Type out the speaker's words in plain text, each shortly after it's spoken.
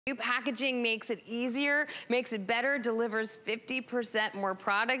New packaging makes it easier, makes it better, delivers 50% more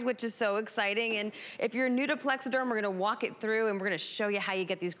product, which is so exciting. And if you're new to Plexiderm, we're gonna walk it through and we're gonna show you how you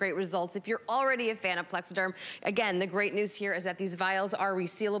get these great results. If you're already a fan of Plexiderm, again, the great news here is that these vials are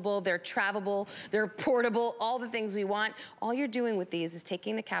resealable, they're travelable, they're portable, all the things we want. All you're doing with these is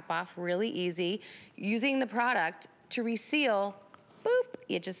taking the cap off, really easy, using the product to reseal. Boop,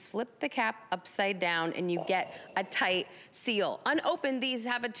 you just flip the cap upside down and you get a tight seal. Unopened, these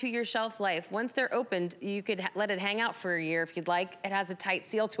have a 2-year shelf life. Once they're opened, you could let it hang out for a year if you'd like. It has a tight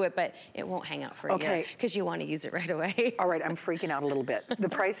seal to it, but it won't hang out for a year because you want to use it right away. All right, I'm freaking out a little bit. The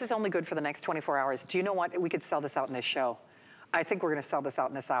price is only good for the next 24 hours. Do you know what? We could sell this out in this show. I think we're gonna sell this out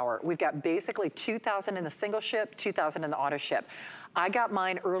in this hour. We've got basically 2,000 in the single ship, 2,000 in the auto ship. I got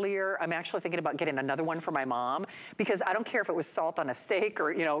mine earlier. I'm actually thinking about getting another one for my mom because I don't care if it was salt on a steak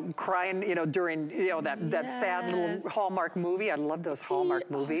or, you know, crying, you know, during, you know, that sad little Hallmark movie. I love those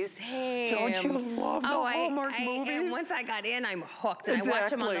Hallmark movies. Same. Don't you love the Hallmark movies? And once I got in, I'm hooked. And I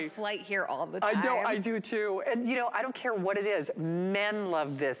watch them on the flight here all the time. I do too. And you know, I don't care what it is. Men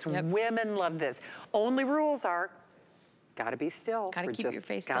love this, women love this. Only rules are, gotta be still. Gotta keep your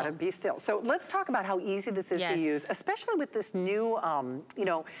face still. Gotta be still. So let's talk about how easy this is to use, especially with this new, you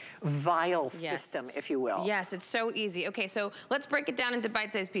know, vial system, if you will. Yes, it's so easy. Okay, so let's break it down into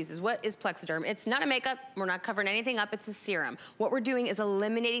bite-sized pieces. What is Plexiderm? It's not a makeup. We're not covering anything up. It's a serum. What we're doing is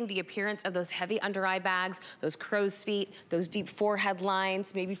eliminating the appearance of those heavy under-eye bags, those crow's feet, those deep forehead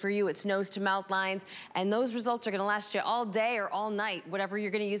lines. Maybe for you, it's nose-to-mouth lines. And those results are gonna last you all day or all night, whatever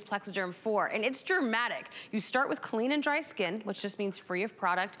you're gonna use Plexiderm for. And it's dramatic. You start with clean and dry skin, which just means free of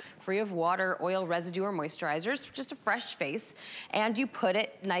product, free of water, oil, residue, or moisturizers, just a fresh face. And you put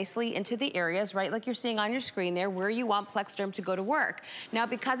it nicely into the areas, right, like you're seeing on your screen there, where you want Plexiderm to go to work. Now,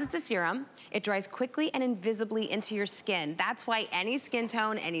 because it's a serum, it dries quickly and invisibly into your skin. That's why any skin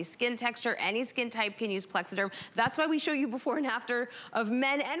tone, any skin texture, any skin type can use Plexiderm. That's why we show you before and after of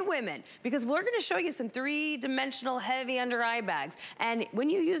men and women, because we're gonna show you some 3-dimensional heavy under eye bags. And when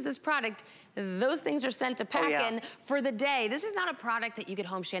you use this product, those things are sent to pack in for the day. This is not a product that you get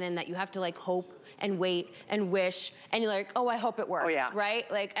home, Shannon, that you have to like hope and wait and wish, and you're like, oh, I hope it works, right?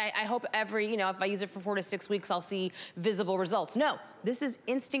 Like, I hope every, you know, if I use it for 4 to 6 weeks, I'll see visible results. No, this is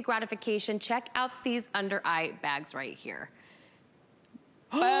instant gratification. Check out these under eye bags right here.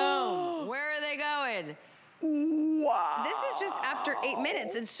 Boom, where are they going? Wow. This is just after 8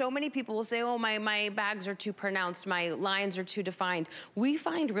 minutes, and so many people will say, oh, my bags are too pronounced, my lines are too defined. We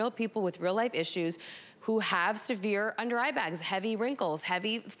find real people with real life issues who have severe under eye bags, heavy wrinkles,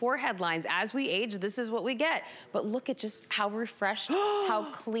 heavy forehead lines. As we age, this is what we get. But look at just how refreshed, how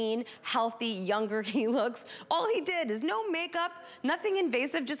clean, healthy, younger he looks. All he did is no makeup, nothing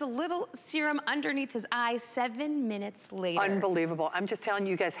invasive, just a little serum underneath his eye 7 minutes later. Unbelievable. I'm just telling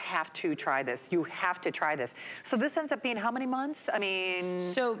you, you guys have to try this. You have to try this. So this ends up being how many months? I mean...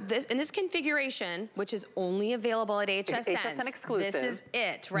 So this, in this configuration, which is only available at HSN. HSN exclusive. This is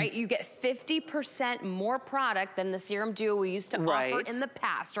it, right? You get 50% more product than the serum duo we used to offer in the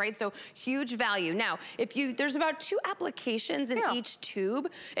past, right? So huge value. Now, if you, there's about 2 applications in each tube.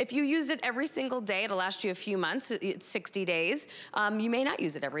 If you use it every single day, it'll last you a few months, it's 60 days. You may not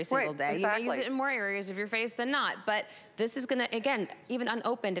use it every single day. You may use it in more areas of your face than not, but this is gonna, again, even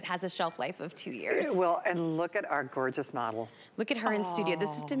unopened, it has a shelf life of 2 years. Well, and look at our gorgeous model. Look at her in studio.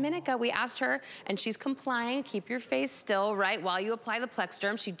 This is Dominica. We asked her, and she's complying. Keep your face still, right, while you apply the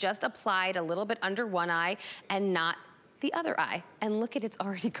Plexiderm. She just applied a little bit under one eye and not the other eye. And look at it's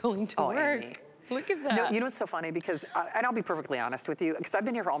already going to work. Amy. Look at that. No, you know what's so funny? Because, and I'll be perfectly honest with you, because I've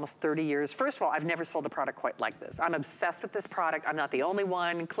been here for almost 30 years. First of all, I've never sold a product quite like this. I'm obsessed with this product. I'm not the only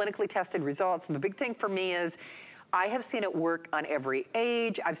one. Clinically tested results. And the big thing for me is, I have seen it work on every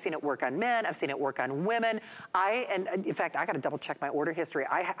age. I've seen it work on men. I've seen it work on women. And in fact, I got to double check my order history.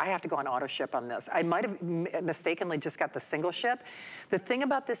 I have to go on auto ship on this. I might have mistakenly just got the single ship. The thing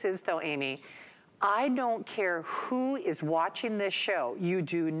about this is though, Amy, I don't care who is watching this show. You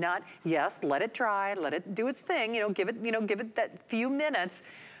do not, yes, let it dry, let it do its thing, give it that few minutes.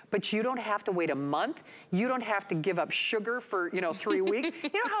 But you don't have to wait a month. You don't have to give up sugar for, 3 weeks. You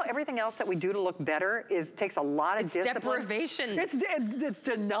know how everything else that we do to look better takes a lot of discipline? Deprivation. It's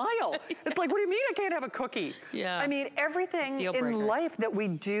denial. It's like, what do you mean I can't have a cookie? Yeah. I mean, everything in life that we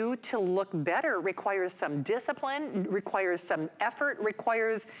do to look better requires some discipline, requires some effort,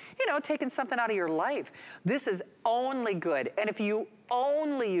 requires, taking something out of your life. This is only good. And if you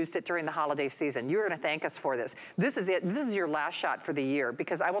only used it during the holiday season. You're gonna thank us for this. This is it. This is your last shot for the year,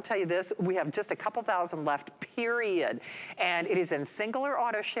 because I will tell you this, we have just a couple thousand left, period. And it is in single or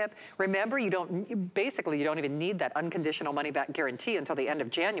auto ship. Remember, basically you don't even need that unconditional money back guarantee until the end of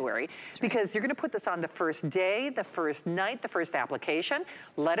January, because you're gonna put this on the first day, the first night, the first application,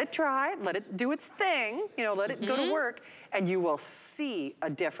 let it dry, let it do its thing, you know, let it go to work, and you will see a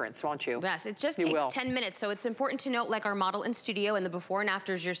difference, won't you? Yes, it just takes 10 minutes. So it's important to note, like our model in studio and the before and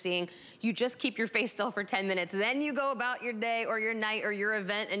afters you're seeing, you just keep your face still for 10 minutes. Then you go about your day or your night or your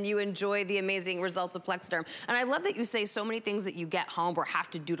event and you enjoy the amazing results of Plexiderm. And I love that you say so many things that you get home or have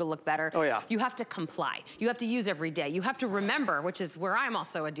to do to look better. Oh yeah. You have to comply. You have to use every day. You have to remember, which is where I'm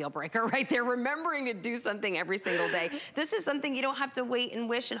also a deal breaker right there, remembering to do something every single day. This is something you don't have to wait and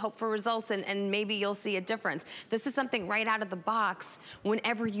wish and hope for results and maybe you'll see a difference. This is something right out of the box.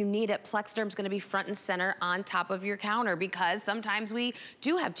 Whenever you need it, Plexiderm's gonna be front and center on top of your counter, because sometimes we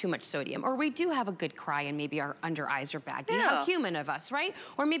do have too much sodium, or we do have a good cry and maybe our under eyes are baggy. Yeah. How human of us, right?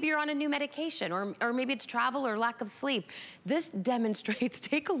 Or maybe you're on a new medication, or maybe it's travel or lack of sleep. This demonstrates,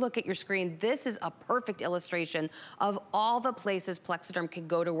 take a look at your screen. This is a perfect illustration of all the places Plexiderm can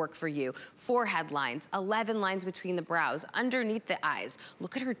go to work for you. Forehead lines, 11 lines between the brows, underneath the eyes.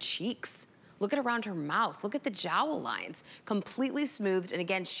 Look at her cheeks. Look at around her mouth. Look at the jowl lines. Completely smoothed. And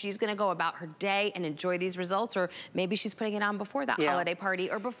again, she's gonna go about her day and enjoy these results, or maybe she's putting it on before that holiday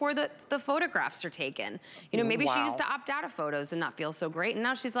party or before the photographs are taken. You know, maybe she used to opt out of photos and not feel so great, and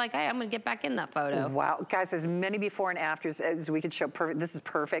now she's like, hey, I'm gonna get back in that photo. Wow, guys, as many before and afters as we could show, this is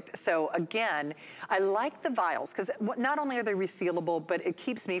perfect. So again, I like the vials, because not only are they resealable, but it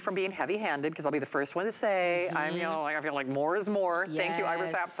keeps me from being heavy-handed, because I'll be the first one to say, I'm, you know, I feel like more is more. Yes. Thank you,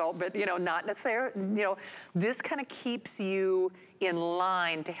 Iris Apfel, but you know, not necessarily, you know, this kind of keeps you in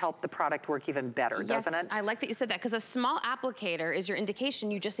line to help the product work even better, doesn't it? I like that you said that, because a small applicator is your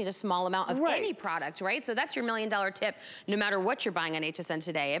indication you just need a small amount of any product, right? So that's your $1 million tip, no matter what you're buying on HSN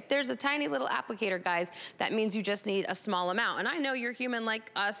today. If there's a tiny little applicator, guys, that means you just need a small amount. And I know you're human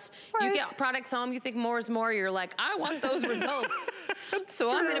like us. You get products home, you think more is more, you're like, I want those results. So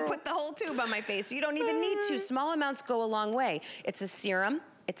I'm gonna put the whole tube on my face. You don't even need to. Small amounts go a long way. It's a serum.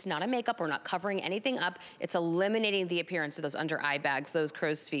 It's not a makeup, we're not covering anything up. It's eliminating the appearance of those under eye bags, those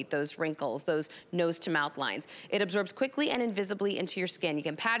crow's feet, those wrinkles, those nose to mouth lines. It absorbs quickly and invisibly into your skin. You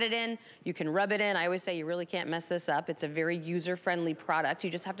can pat it in, you can rub it in. I always say you really can't mess this up. It's a very user-friendly product. You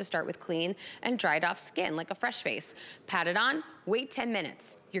just have to start with clean and dried off skin, like a fresh face. Pat it on, wait 10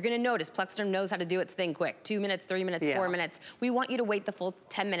 minutes. You're gonna notice Plexiderm knows how to do its thing quick. 2 minutes, 3 minutes, 4 minutes. We want you to wait the full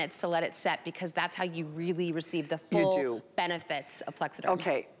 10 minutes to let it set, because that's how you really receive the full benefits of Plexiderm.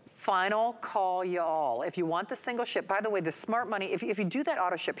 Okay. Final call, y'all. If you want the single ship, by the way, the smart money, if you do that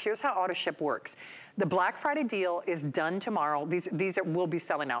auto ship, here's how auto ship works. The Black Friday deal is done tomorrow. These will be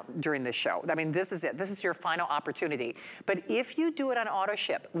selling out during this show. I mean, this is it. This is your final opportunity. But if you do it on auto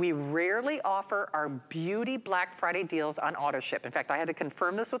ship, we rarely offer our beauty Black Friday deals on auto ship. In fact, I had to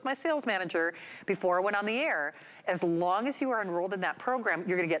confirm this with my sales manager before I went on the air. As long as you are enrolled in that program,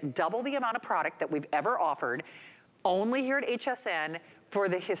 you're gonna get double the amount of product that we've ever offered, only here at HSN, for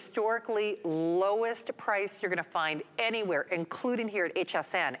the historically lowest price you're gonna find anywhere, including here at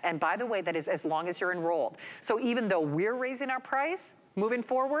HSN. And by the way, that is as long as you're enrolled. So even though we're raising our price moving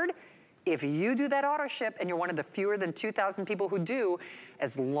forward, if you do that auto ship and you're one of the fewer than 2,000 people who do,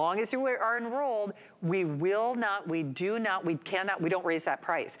 as long as you are enrolled, we don't raise that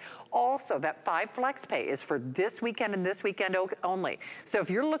price. Also, that 5 flex pay is for this weekend and this weekend only. So if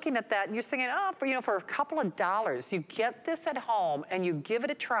you're looking at that and you're saying, oh, for a couple of dollars, you get this at home and you give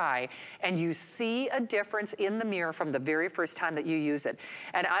it a try and you see a difference in the mirror from the very first time that you use it.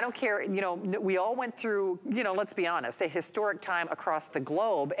 And I don't care, we all went through, let's be honest, a historic time across the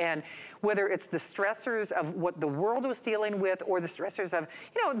globe, and whether it's the stressors of what the world was dealing with or the stressors of,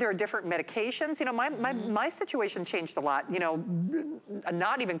 there are different medications. My situation changed a lot,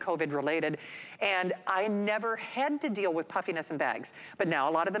 not even COVID related, and I never had to deal with puffiness and bags. But now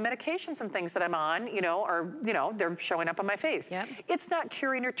a lot of the medications and things that I'm on, they're showing up on my face. Yep. It's not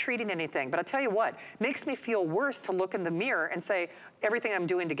curing or treating anything, but I'll tell you what, makes me feel worse to look in the mirror and say, everything I'm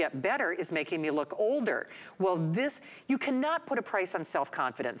doing to get better is making me look older. Well, you cannot put a price on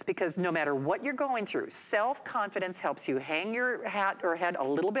self-confidence, because no matter what you're going through, self-confidence helps you hang your hat or head a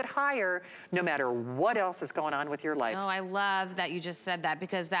little bit higher, no matter what else is going on with your life. Oh, I love that you just said that,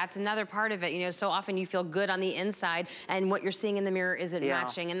 because that's another part of it. So often you feel good on the inside and what you're seeing in the mirror isn't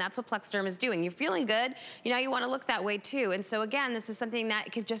matching, and that's what Plexiderm is doing. You're feeling good, you want to look that way too. And so again, this is something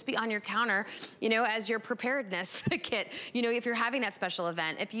that could just be on your counter, as your preparedness kit. If you're having that that special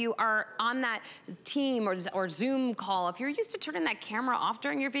event, if you are on that team or Zoom call, if you're used to turning that camera off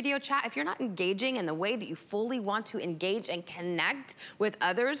during your video chat, if you're not engaging in the way that you fully want to engage and connect with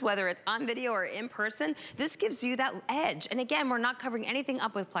others, whether it's on video or in person, this gives you that edge. And again, we're not covering anything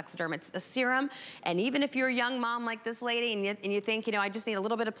up with Plexiderm. It's a serum, and even if you're a young mom like this lady and you think, you know, I just need a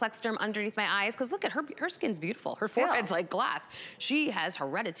little bit of Plexiderm underneath my eyes, because look at her skin's beautiful. Her forehead's like glass. She has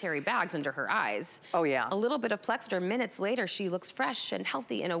hereditary bags under her eyes. Oh yeah. A little bit of Plexiderm, minutes later, she looks fresh and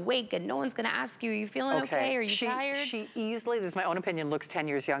healthy and awake, and no one's gonna ask you, are you feeling okay? Are you tired? She easily, this is my own opinion, looks 10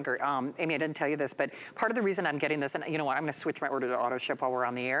 years younger. Amy, I didn't tell you this, but part of the reason I'm getting this, and you know what, I'm gonna switch my order to auto ship while we're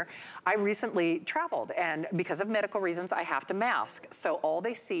on the air. I recently traveled, and because of medical reasons, I have to mask. So all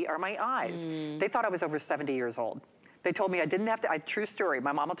they see are my eyes. They thought I was over 70 years old. They told me I didn't have to, true story,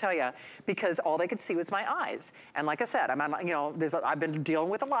 my mom will tell you, because all they could see was my eyes. And like I said, I'm on, you know, I've been dealing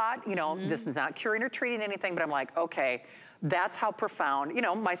with a lot, you know, this is not curing or treating anything, but I'm like, okay, that's how profound, you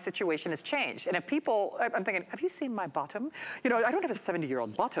know, my situation has changed. And if people, I'm thinking, have you seen my bottom? You know, I don't have a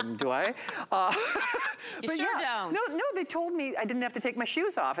 70-year-old bottom, do I? You sure don't. No, they told me I didn't have to take my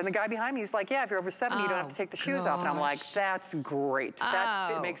shoes off. And the guy behind me is like, yeah, if you're over 70, you don't have to take the shoes off. And I'm like, that's great.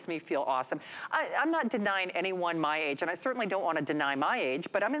 That makes me feel awesome. I'm not denying anyone my age, and I certainly don't want to deny my age,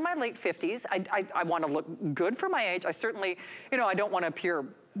 but I'm in my late 50s. I want to look good for my age. I certainly, you know, I don't want to appear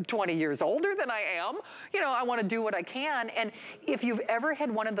 20 years older than I am. You know, I want to do what I can. And if you've ever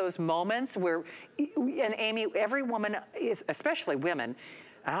had one of those moments where, and Amy, every woman, especially women,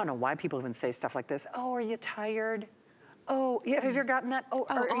 I don't know why people even say stuff like this. Oh, are you tired? Oh, yeah, have you ever gotten that? Oh,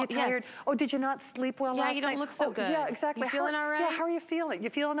 are you tired? Yes. Oh, did you not sleep well last night? Yeah, you don't look so good. Yeah, exactly. You feeling all right? Yeah, how are you feeling? You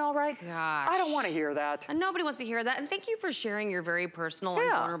feeling all right? Gosh. I don't want to hear that. And nobody wants to hear that. And thank you for sharing your very personal and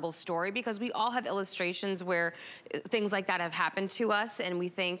vulnerable story, because we all have illustrations where things like that have happened to us, and we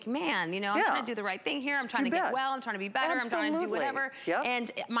think, man, you know, I'm trying to do the right thing here. I'm trying to get well. I'm trying to be better. Absolutely. I'm trying to do whatever. Yep.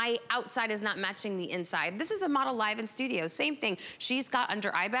 And my outside is not matching the inside. This is a model live in studio. Same thing. She's got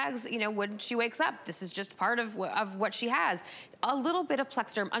under eye bags, you know, when she wakes up. This is just part of what she has. A little bit of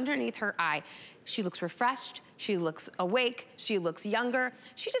Plexiderm underneath her eye. She looks refreshed, she looks awake, she looks younger.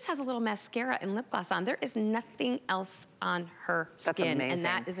 She just has a little mascara and lip gloss on. There is nothing else on her skin. That's amazing. And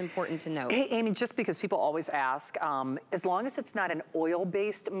that is important to note. Hey, Amy, just because people always ask, as long as it's not an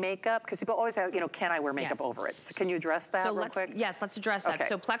oil-based makeup, because people always ask, you know, can I wear makeup over it? So can you address that real quick? Yes, let's address that.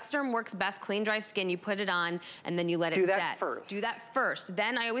 So Plexiderm works best clean, dry skin. You put it on, and then you let it set. Do that first. Do that first.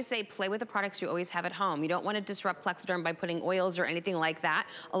 Then I always say, play with the products you always have at home. You don't want to disrupt Plexiderm by putting oils or anything like that.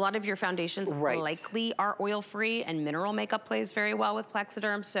 A lot of your foundations likely are oil-free, and mineral makeup plays very well with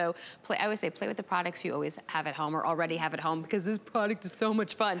Plexiderm. So I always say, play with the products you always have at home or already have at home, because this product is so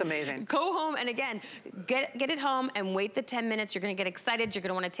much fun. It's amazing. Go home, and again, get it home and wait the 10 minutes. You're gonna get excited. You're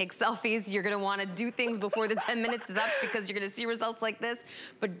gonna wanna take selfies. You're gonna wanna do things before the 10 minutes is up, because you're gonna see results like this.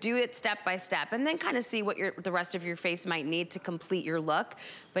 But do it step by step, and then kind of see what the rest of your face might need to complete your look.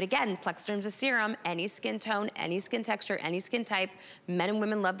 But again, Plexiderm's a serum. Any skin tone, any skin texture, any skin type. Men and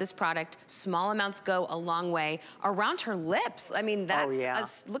women love this product. Small amounts go a long way. Around her lips, I mean,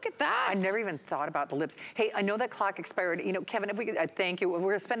 that's, look at that. I never even thought about the lips. Hey, I know that clock expired. You know, Kevin, if we could, thank you. We're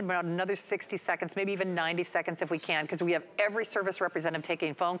gonna spend about another 60 seconds, maybe even 90 seconds if we can, because we have every service representative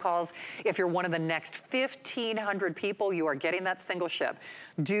taking phone calls. If you're one of the next 1,500 people, you are getting that single ship.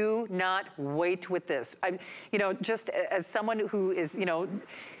 Do not wait with this. You know, just as someone who is, you know,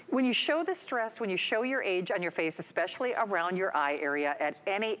 when you show the stress, when you show your age on your face, especially around your eye area at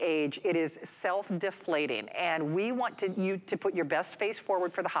any age, it is self-deflating. And we want you to put your best face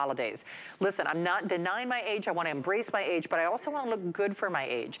forward for the holidays. Listen, I'm not denying my age. I want to embrace my age, but I also want to look good for my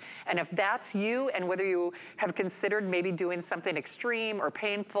age. And if that's you, and whether you have considered maybe doing something extreme or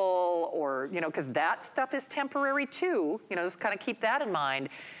painful, or, you know, because that stuff is temporary too, you know, just kind of keep that in mind.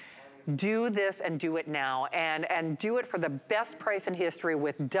 Do this and do it now, and do it for the best price in history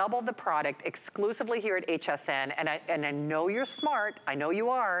with double the product exclusively here at HSN. And I know you're smart, I know you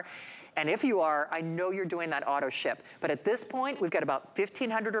are. And if you are, I know you're doing that auto ship. But at this point, we've got about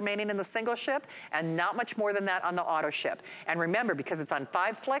 1,500 remaining in the single ship, and not much more than that on the auto ship. And remember, because it's on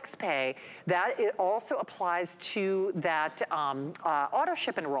 5 flex pay, that it also applies to that auto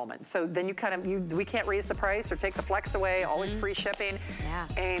ship enrollment. So then you kind of, we can't raise the price or take the flex away, always free shipping. Yeah.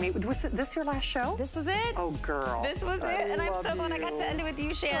 Amy, was this your last show? This was it. Oh, girl. This was it, and I'm so glad I got to end it with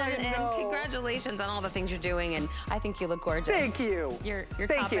you, Shannon. And congratulations on all the things you're doing, and I think you look gorgeous. Thank you. Your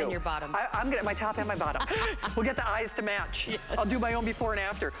top and your bottom. I'm gonna my top and my bottom. We'll get the eyes to match. Yes. I'll do my own before and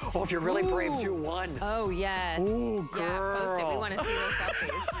after. Oh, if you're really brave, do one. Oh yes. Ooh, girl. Yeah, post it. We want to see those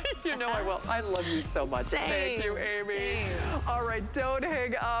selfies. You know. know I will. I love you so much. Same. Thank you, Amy. Same. All right, don't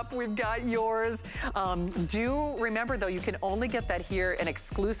hang up. We've got yours. Do remember, though, you can only get that here and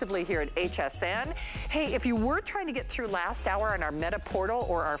exclusively here at HSN. Hey, if you were trying to get through last hour on our Meta Portal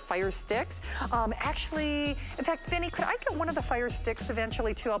or our Fire Sticks, actually, in fact, Vinny, could I get one of the Fire Sticks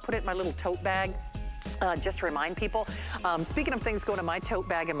eventually, too? I'll put it in my little tote bag. Just to remind people, speaking of things going to my tote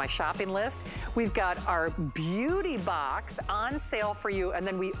bag and my shopping list, we've got our beauty box on sale for you, and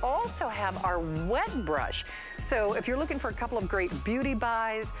then we also have our wet brush. So if you're looking for a couple of great beauty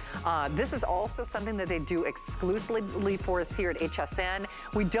buys, this is also something that they do exclusively for us here at HSN.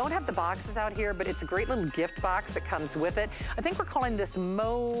 We don't have the boxes out here, but it's a great little gift box that comes with it. I think we're calling this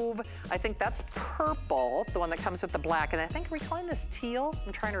mauve. I think that's purple, the one that comes with the black, and I think we're calling this teal.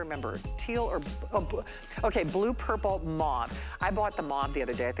 I'm trying to remember, teal or okay, blue, purple, mauve. I bought the mauve the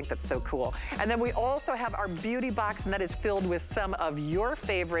other day. I think that's so cool. And then we also have our beauty box, and that is filled with some of your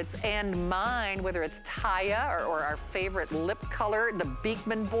favorites and mine, whether it's Taya or our favorite lip color, the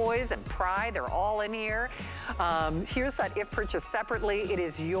Beekman Boys and Pride, they're all in here. Here's that if purchased separately. It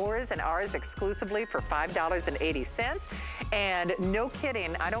is yours and ours exclusively for $5.80. And no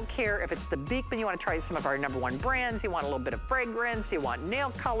kidding, I don't care if it's the Beekman, you want to try some of our #1 brands, you want a little bit of fragrance, you want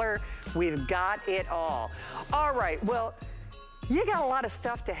nail color, we've got it all. All right, well, you got a lot of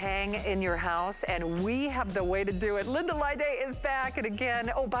stuff to hang in your house, and we have the way to do it. Linda Lyday is back, and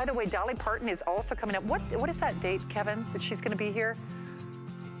again, oh, by the way, Dolly Parton is also coming up. What is that date, Kevin, that she's gonna be here?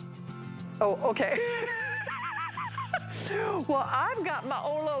 Oh, okay. Well, I've got my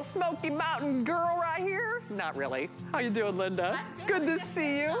own little Smoky Mountain girl right here. Not really. How you doing, Linda? Good to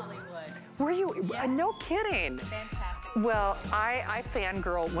see you. Hollywood. Were you? Yes. No kidding. Fantastic. Well, I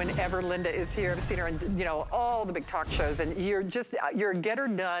fangirl whenever Linda is here. I've seen her in, you know, all the big talk shows, and you're a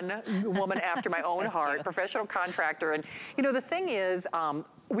get-her-done woman after my own heart, professional contractor. And, you know, the thing is,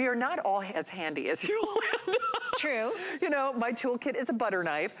 we are not all as handy as you, Linda. True. You know, my toolkit is a butter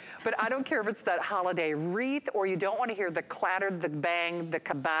knife, but I don't care if it's that holiday wreath or you don't want to hear the clatter, the bang, the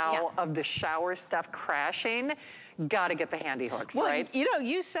kabow of the shower stuff crashing. Got to get the handy hooks, right? You know,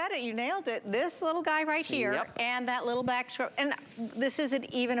 you said it, you nailed it. This little guy right here and that little back stroke, and this isn't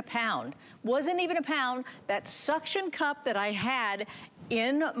even a pound. Wasn't even a pound. That suction cup that I had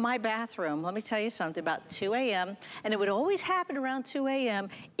in my bathroom, let me tell you something, about 2 a.m., and it would always happen around 2 a.m.,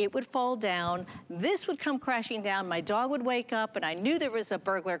 it would fall down, this would come crashing down, my dog would wake up, and I knew there was a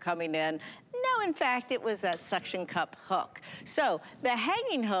burglar coming in. No, in fact, it was that suction cup hook. So the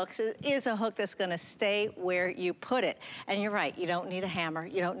hanging hooks is a hook that's gonna stay where you put it. And you're right, you don't need a hammer,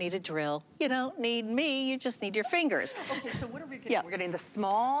 you don't need a drill, you don't need me, you just need your fingers. Okay, so what are we getting? We're getting the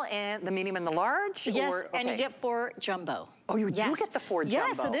small and the medium and the large? Yes, or, and you get 4 jumbo. Oh, you do get the 4 jumbo?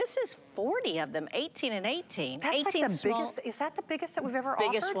 Yeah, so this is 40 of them, 18 and 18. That's 18 like the small. biggest, is that the biggest that we've ever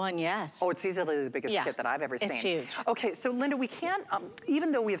Biggest offered? one, yes. Oh, it's easily the biggest kit that I've ever seen. It's huge. Okay, so Linda, we can't,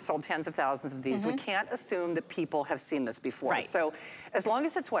 even though we have sold tens of thousands of these, we can't assume that people have seen this before. Right. So as long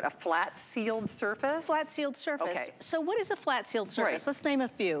as it's what, a flat sealed surface? Flat sealed surface. Okay. So what is a flat sealed surface? Right. Let's name a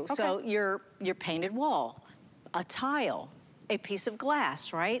few. Okay. So your painted wall, a tile, a piece of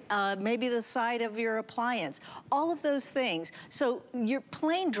glass, right? Maybe the side of your appliance, all of those things. So your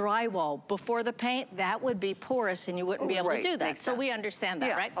plain drywall before the paint, that would be porous and you wouldn't be able to do that. Makes So we sense. understand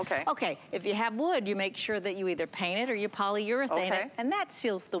that, right? Okay. Okay, if you have wood, you make sure that you either paint it or you polyurethane it, and that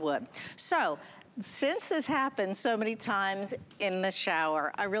seals the wood. So, since this happens so many times in the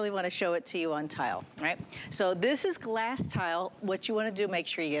shower, I really want to show it to you on tile, right? So this is glass tile. What you want to do, make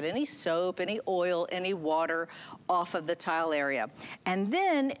sure you get any soap, any oil, any water off of the tile area. And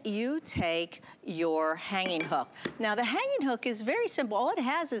then you take your hanging hook. Now the hanging hook is very simple. All it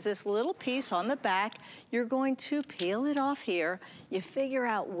has is this little piece on the back. You're going to peel it off here. You figure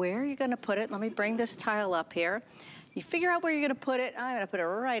out where you're going to put it. Let me bring this tile up here. You figure out where you're gonna put it. I'm gonna put it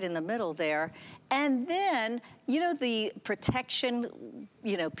right in the middle there. And then, you know, the protection,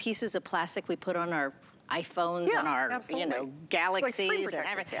 you know, pieces of plastic we put on our iPhones and our, you know, Galaxies and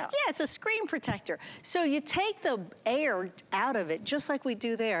everything. Yeah, it's a screen protector. So you take the air out of it, just like we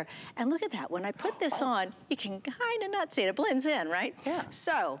do there. And look at that, when I put this on, you can kind of not see it. It blends in, right? Yeah.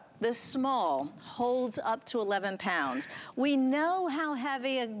 So the small holds up to 11 pounds. We know how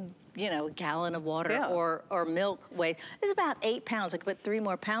heavy a gallon of water or milk weight. It's about 8 pounds. I could put 3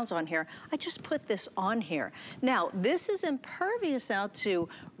 more pounds on here. I just put this on here. Now, this is impervious now to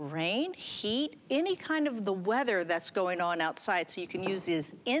rain, heat, any kind of the weather that's going on outside. So you can use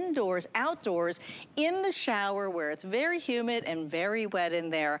these indoors, outdoors, in the shower where it's very humid and very wet in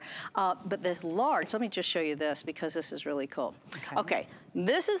there. But the large, let me just show you this because this is really cool. Okay,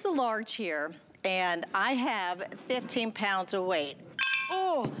 this is the large here, and I have 15 pounds of weight.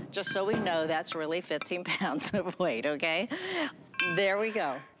 Oh, just so we know, that's really 15 pounds of weight, okay? There we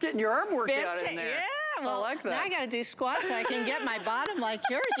go. Getting your arm workout in there. Yeah, well, I like that. now I gotta do squats so I can get my bottom like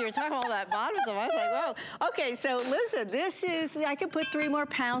yours. You were talking about all that bottom stuff. I was like, whoa. Okay, so listen, this is, I can put 3 more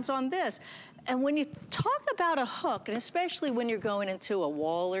pounds on this. And when you talk about a hook, and especially when you're going into a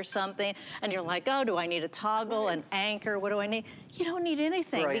wall or something, and you're like, oh, do I need a toggle, an anchor, what do I need? You don't need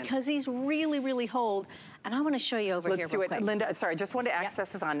anything because these really, really hold. And I want to show you over here real quick. Linda, sorry, I just wanted to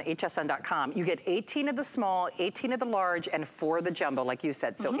access this on hsn.com. You get 18 of the small, 18 of the large, and 4 of the jumbo, like you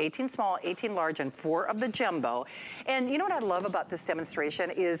said. So 18 small, 18 large, and 4 of the jumbo. And you know what I love about this demonstration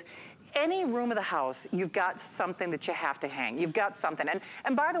is any room of the house, you've got something that you have to hang. You've got something.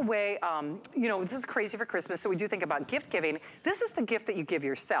 And by the way, you know, this is crazy for Christmas, so we do think about gift giving. This is the gift that you give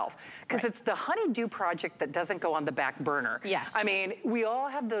yourself, because it's the honey-do project that doesn't go on the back burner. Yes. I mean, we all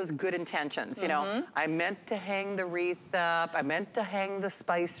have those good intentions, you know. I meant to hang the wreath up. I meant to hang the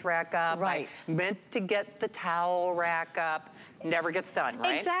spice rack up. Right. I meant to get the towel rack up. Never gets done,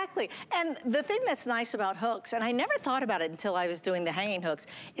 right? Exactly. And the thing that's nice about hooks, and I never thought about it until I was doing the hanging hooks,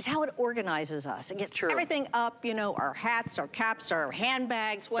 is how it organizes us. It gets everything up, you know, our hats, our caps, our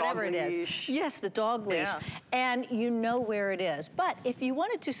handbags, whatever it is. Yes, the dog leash. And you know where it is. But if you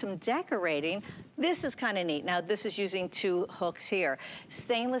want to do some decorating, this is kind of neat. Now, this is using 2 hooks here.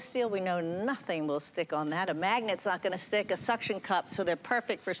 Stainless steel, we know nothing will stick on that. A magnet's not going to stick. A suction cup, so they're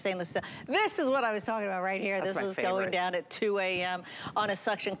perfect for stainless steel. This is what I was talking about right here. That's this was going down at 2 a.m. on a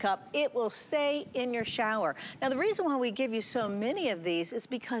suction cup. It will stay in your shower. Now, the reason why we give you so many of these is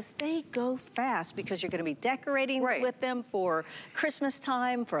because they go fast, because you're going to be decorating with them for Christmas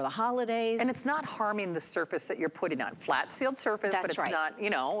time, for the holidays. And it's not harming the surface that you're putting on. Flat sealed surface, but it's not,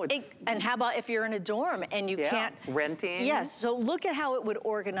 you know, it's... And how about if you're in a dorm and you can't... renting. Yes, so look at how it would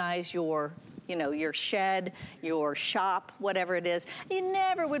organize your, you know, your shed, your shop, whatever it is. You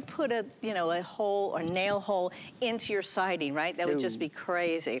never would put a, you know, a hole or nail hole into your siding, right? That would just be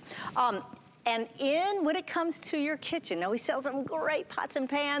crazy. And when it comes to your kitchen, now we sell some great pots and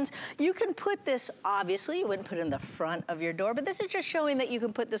pans. You can put this, obviously, you wouldn't put it in the front of your door, but this is just showing that you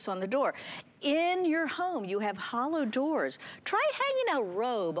can put this on the door. In your home, you have hollow doors. Try hanging a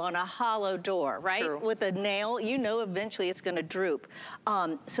robe on a hollow door, right? With a nail, you know eventually it's gonna droop.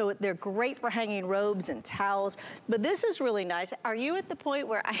 So they're great for hanging robes and towels, but this is really nice. Are you at the point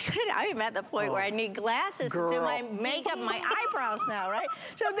where, I'm at the point where I need glasses to do my makeup, my eyebrows now, right?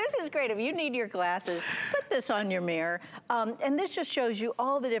 So this is great. If you need your glasses, put this on your mirror. And this just shows you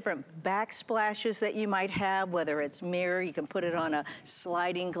all the different backsplashes that you might have, whether it's mirror, you can put it on a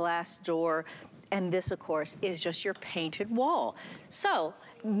sliding glass door. And this, of course, is just your painted wall. So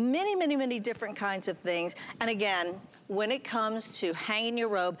many, many, many different kinds of things. And again, when it comes to hanging your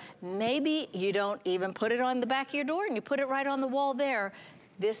robe, maybe you don't even put it on the back of your door and you put it right on the wall there.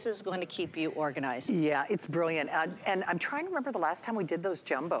 This is going to keep you organized. Yeah, it's brilliant. And I'm trying to remember the last time we did those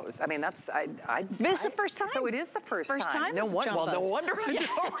jumbos. I mean, that's, This is the first time? So it is the first time. No wonder I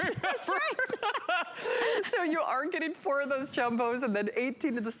don't remember. That's right. So you are getting 4 of those jumbos and then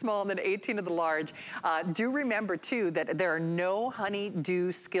 18 of the small and then 18 of the large. Do remember, too, that there are no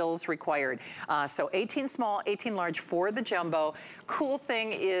honey-do skills required. So 18 small, 18 large, 4 of the jumbo. Cool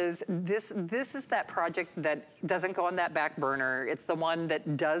thing is this is that project that doesn't go on that back burner. It's the one that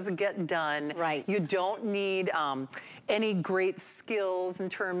does get done. Right. You don't need any great skills in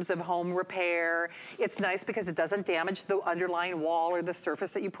terms of home repair. It's nice because it doesn't damage the underlying wall or the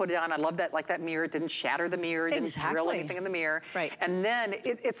surface that you put it on. I love that, like that mirror, it didn't shatter the mirror, it didn't drill anything in the mirror. Right. And then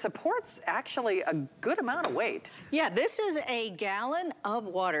it supports actually a good amount of weight. Yeah, this is a gallon of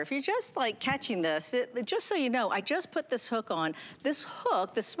water. If you're just like catching this, just so you know, I just put this hook on. This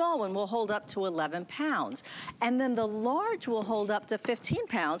hook, the small one, will hold up to 11 pounds. And then the large will hold up to 15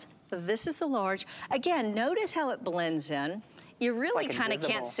 pounds. This is the large. Again, notice how it blends in. You really kind of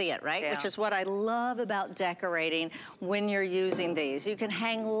can't see it, right? Yeah. Which is what I love about decorating when you're using these. You can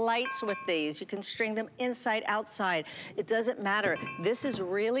hang lights with these. You can string them inside, outside. It doesn't matter. This is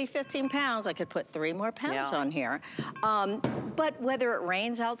really 15 pounds. I could put 3 more pounds on here. But whether it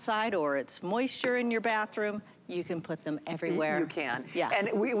rains outside or it's moisture in your bathroom, you can put them everywhere. You can. Yeah. And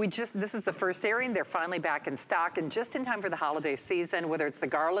this is the first airing. They're finally back in stock and just in time for the holiday season, whether it's the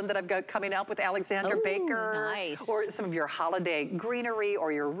garland that I've got coming up with Alexander Baker, or some of your holiday greenery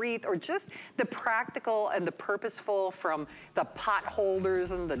or your wreath, or just the practical and the purposeful, from the pot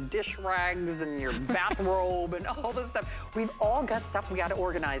holders and the dish rags and your bathrobe and all this stuff. We've all got stuff we got to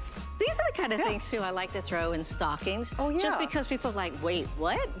organize. These are the kind of things, too, I like to throw in stockings. Oh, yeah. Just because people are like, wait,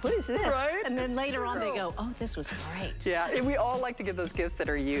 what? What is this? Right? And then later on they go, oh, this was was great. Yeah, and we all like to give those gifts that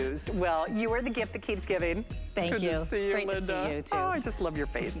are used. Well, you are the gift that keeps giving. Thank Good you. to see you, Great Linda. to see you, too. Oh, I just love your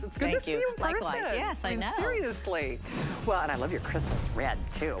face. It's good to see you in person. Likewise, yes, I know. Seriously. Well, and I love your Christmas red,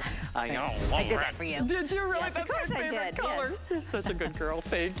 too. I know. I did that for you. Did you really? Yes, That's of course my I favorite did, color. yes. You're such a good girl.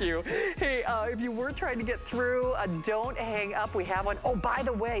 Thank you. Hey, if you were trying to get through, don't hang up. We have one. Oh, by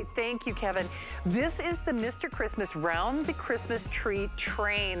the way, thank you, Kevin. This is the Mr. Christmas Round the Christmas Tree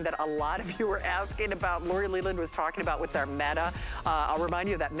train that a lot of you were asking about. Lori Leland was talking about with our Meta. I'll remind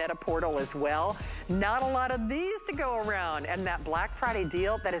you of that Meta portal as well. Not a lot of these to go around. And that Black Friday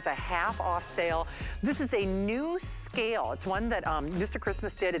deal, that is a half-off sale. This is a new scale. It's one that Mr.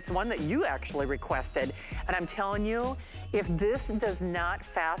 Christmas did. It's one that you actually requested. And I'm telling you, if this does not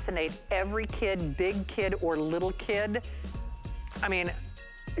fascinate every kid, big kid or little kid, I mean,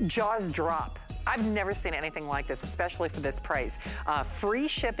 jaws drop. I've never seen anything like this, especially for this price. Free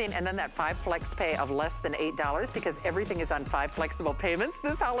shipping and then that 5 flex pay of less than $8 because everything is on 5 flexible payments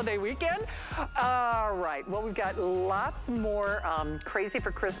this holiday weekend. All right, well, we've got lots more Crazy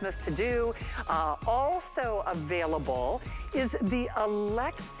for Christmas to do. Also available is the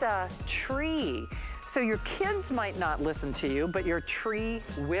Alexa tree. So your kids might not listen to you, but your tree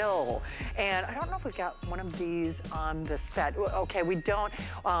will. And I don't know if we've got one of these on the set. Okay, we don't.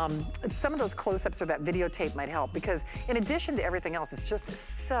 Some of those close-ups or that videotape might help because in addition to everything else, it's just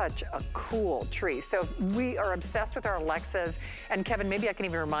such a cool tree. So we are obsessed with our Alexas. And Kevin, maybe I can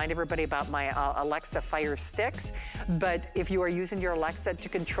even remind everybody about my Alexa Fire Sticks. But if you are using your Alexa to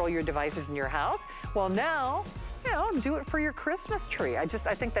control your devices in your house, well now, you know, do it for your Christmas tree. I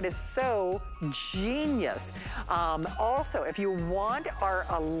think that is so genius. Also, if you want our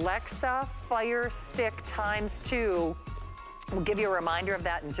Alexa Fire Stick × 2, we'll give you a reminder of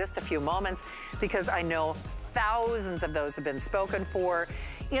that in just a few moments because I know thousands of those have been spoken for.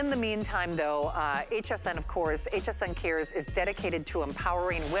 In the meantime, though, HSN, of course, HSN Cares is dedicated to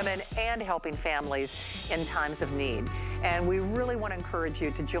empowering women and helping families in times of need. And we really want to encourage you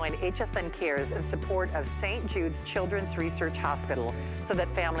to join HSN Cares in support of St. Jude's Children's Research Hospital so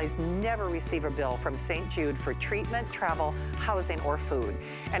that families never receive a bill from St. Jude for treatment, travel, housing, or food.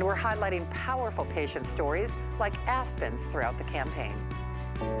 And we're highlighting powerful patient stories like Aspen's throughout the campaign.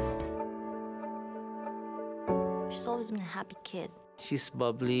 She's always been a happy kid. She's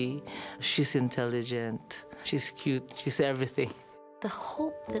bubbly, she's intelligent, she's cute, she's everything. The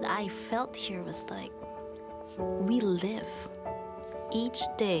hope that I felt here was like, we live each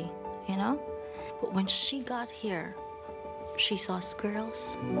day, you know? But when she got here, she saw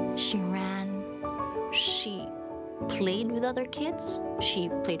squirrels, she ran, she played with other kids, she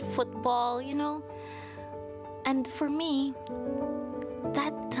played football, you know? And for me,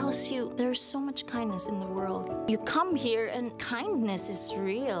 that tells you there's so much kindness in the world. You come here and kindness is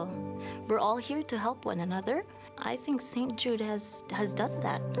real. We're all here to help one another. I think St. Jude has done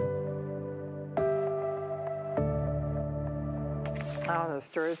that. Oh, those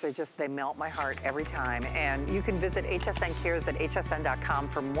stories, they melt my heart every time. And you can visit HSN Cares at hsn.com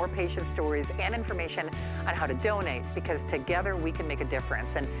for more patient stories and information on how to donate because together we can make a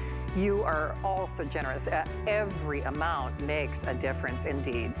difference. And you are all so generous. Every amount makes a difference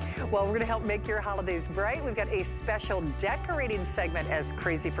indeed. Well, we're gonna help make your holidays bright. We've got a special decorating segment as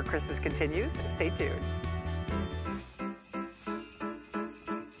Crazy for Christmas continues. Stay tuned.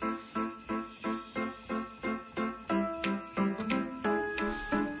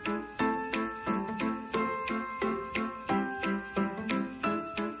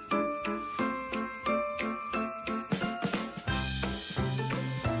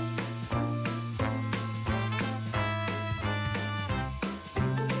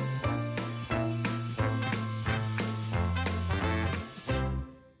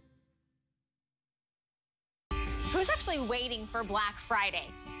 Who's actually waiting for Black Friday?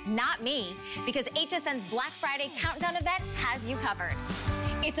 Not me, because HSN's Black Friday Countdown event has you covered.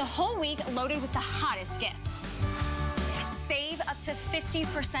 It's a whole week loaded with the hottest gifts. Save up to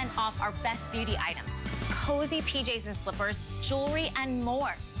 50% off our best beauty items, cozy PJs and slippers, jewelry, and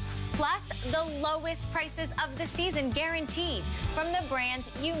more. Plus, the lowest prices of the season guaranteed from the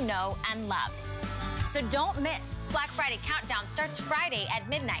brands you know and love. So don't miss. Black Friday Countdown starts Friday at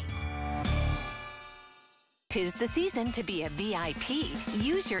midnight. 'Tis the season to be a VIP.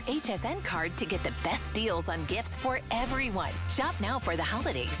 Use your HSN card to get the best deals on gifts for everyone. Shop now for the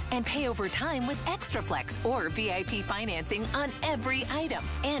holidays and pay over time with ExtraFlex or VIP financing on every item.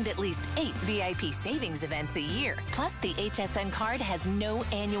 And at least 8 VIP savings events a year. Plus, the HSN card has no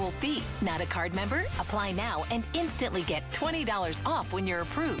annual fee. Not a card member? Apply now and instantly get $20 off when you're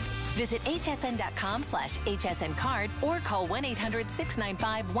approved. Visit hsn.com/HSN card or call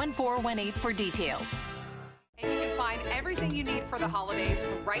 1-800-695-1418 for details. find everything you need for the holidays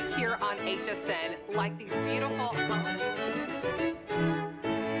right here on HSN, like these beautiful holiday.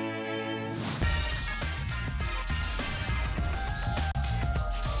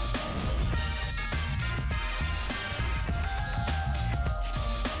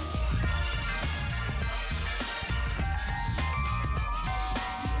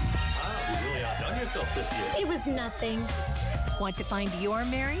 This year. It was nothing. Want to find your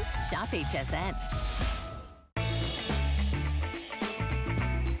Mary? Shop HSN.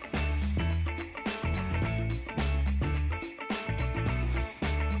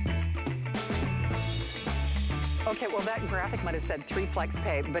 Okay, well, that graphic might have said 3 flex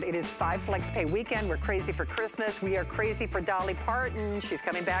pay, but it is 5 flex pay weekend. We're crazy for Christmas. We are crazy for Dolly Parton. She's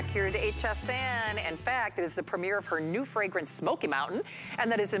coming back here to HSN. In fact, it is the premiere of her new fragrance, Smoky Mountain,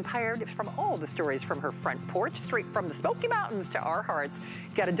 and that is inspired from all the stories from her front porch, straight from the Smoky Mountains to our hearts.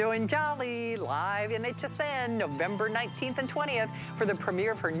 Gotta join Jolly live in HSN, November 19th and 20th for the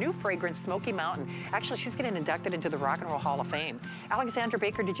premiere of her new fragrance, Smoky Mountain. Actually, she's getting inducted into the Rock and Roll Hall of Fame. Alexandra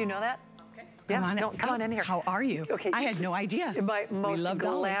Baker, did you know that? Yeah, come on in here. How are you? Okay, I had no idea. My most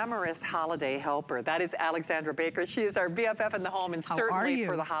glamorous holiday helper. That is Alexandra Baker. She is our BFF in the home, and certainly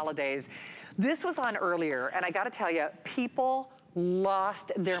for the holidays. This was on earlier, and I got to tell you, people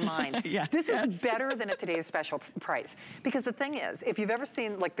lost their minds. This is better than at today's special price. Because the thing is, if you've ever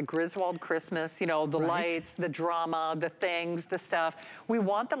seen like the Griswold Christmas, you know, the lights, the drama, the things, the stuff, we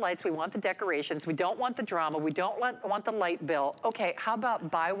want the lights, we want the decorations, we don't want the drama, we don't want the light bill. Okay, how about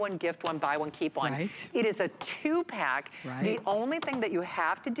buy one, gift one, buy one, keep one? It is a 2-pack. The only thing that you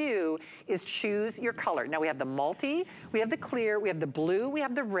have to do is choose your color. Now we have the multi, we have the clear, we have the blue, we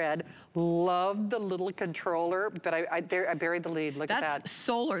have the red. Love the little controller, but I buried the lead. Look at that.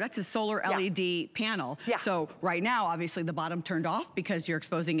 Solar. That's a solar LED panel. So right now, obviously, the bottom turned off because you're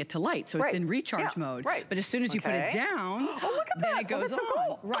exposing it to light. So it's in recharge mode. But as soon as you put it down, then it goes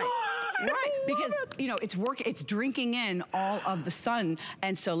on. Because you know it's drinking in all of the sun.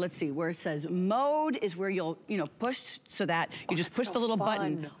 And so let's see where it says mode is where you'll push so that you just push the little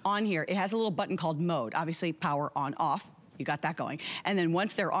button on here. It has a little button called mode. Obviously, power on off. You got that going. And then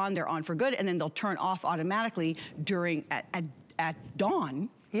once they're on for good, and then they'll turn off automatically during at dawn.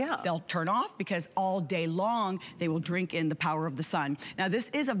 They'll turn off because all day long they will drink in the power of the sun. Now this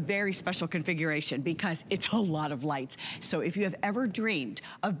is a very special configuration because it's a lot of lights. So if you have ever dreamed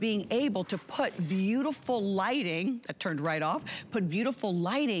of being able to put beautiful lighting, that turned right off, put beautiful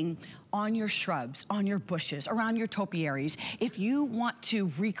lighting on your shrubs, on your bushes, around your topiaries. If you want to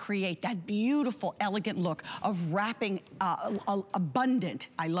recreate that beautiful, elegant look of wrapping abundant,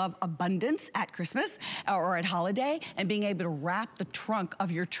 I love abundance at Christmas or at holiday, and being able to wrap the trunk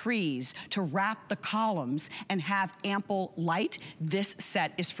of your trees, to wrap the columns and have ample light, this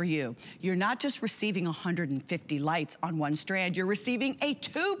set is for you. You're not just receiving 150 lights on one strand, you're receiving a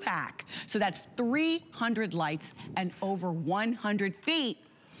 2-pack. So that's 300 lights and over 100 feet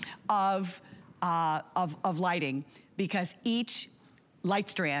of lighting, because each light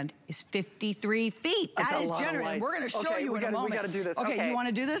strand is 53 feet. That is generous. And we're going to show you in a moment. We got to do this. Okay, you want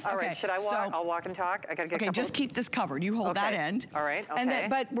to do this? All right, should I walk? I'll walk and talk. I got to get a couple. Just keep this covered. You hold that end. All right, okay. And then,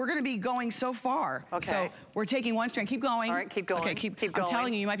 but we're going to be going so far. So we're taking one strand. Keep going. All right, keep going. Okay, keep going. I'm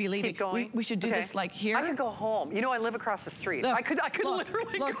telling you, you might be leaving. Keep going. We should do this like here. I could go home. You know, I live across the street. Look, I could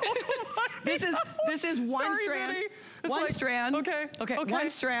literally go home. This is one strand. One strand. Okay. One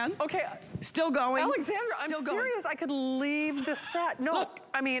strand. Okay. Still going. Alexandra, I'm serious. I could leave the set. No,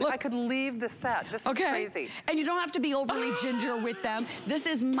 I mean, I could leave the set. This is crazy. And you don't have to be overly ginger with them. This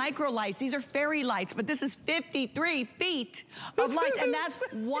is micro lights. These are fairy lights, but this is 53 feet of lights. And that's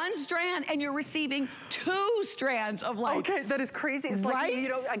one strand, and you're receiving 2 strands of lights. Okay, that is crazy. It's like, you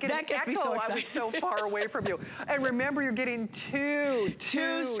know, I get an echo. So I was so far away from you. And remember, you're getting two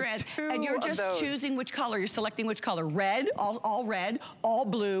strands. And you're just choosing which color. You're selecting which color. Red, all red, all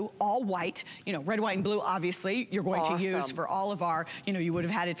blue, all white. You know, red, white, and blue, obviously, you're going to use for all of our, you know, you would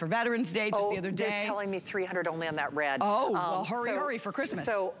have had it for Veterans Day just the other day. They're telling me 300 only on that red. Oh, well, hurry for Christmas.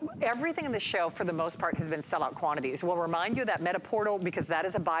 So everything in the show, for the most part, has been sellout quantities. We'll remind you that Meta Portal, because that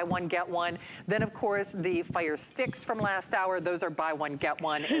is a buy one, get one. Then, of course, the Fire Sticks from last hour, those are buy one, get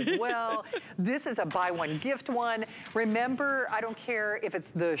one as well. This is a buy one, gift one. Remember, I don't care if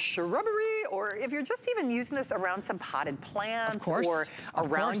it's the shrubbery or if you're just even using this around some potted plants or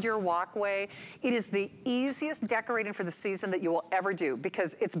around your walkway, it is the easiest decorating for the season that you will ever do,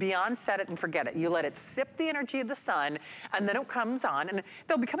 because it's beyond set it and forget it. You let it sip the energy of the sun, and then it comes on, and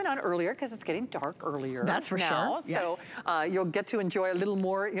they'll be coming on earlier because it's getting dark earlier. That's for sure. Yes. So you'll get to enjoy a little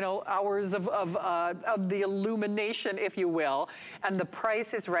more, you know, hours of the illumination, if you will. And the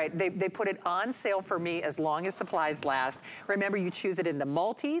price is right. They put it on sale for me as long as supplies last. Remember, you choose it in the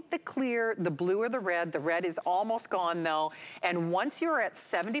multi, the clear, the blue, or the red. The red is almost gone though. And once you're at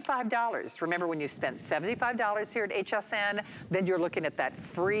 $75, remember when you spent $75 here at HSN, then you're looking at that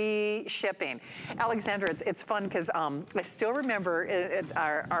free shipping. Alexandra, it's fun because I still remember it's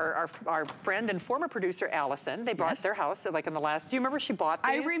our friend and former producer, Allison. They bought their house like in the last, do you remember she bought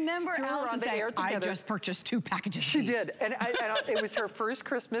these? I remember Allison saying, I just purchased 2 packages. She did, and it was her first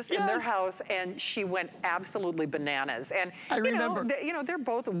Christmas in their house, and she went absolutely bananas. And I remember. You know, they're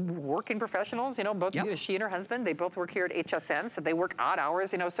both working professionals. You know, both she and her husband, they both work here at HSN, so they work odd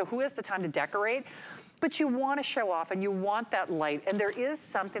hours. You know, so who has the time to decorate? But you want to show off, and you want that light. And there is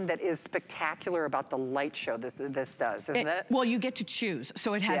something that is spectacular about the light show this does, isn't it? Well, you get to choose.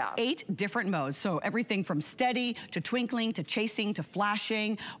 So it has 8 different modes. So everything from steady to twinkling to chasing to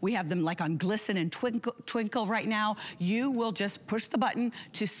flashing. We have them like on glisten and twinkle right now. You will just push the button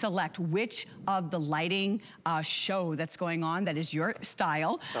to select which of the lighting show that's going on that is your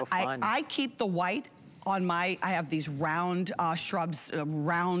style. So fun. I keep the white on I have these round shrubs,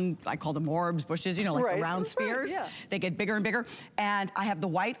 I call them orbs, bushes, you know, like the round spheres. They get bigger and bigger. And I have the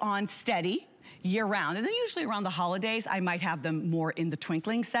white on steady year round. And then usually around the holidays, I might have them more in the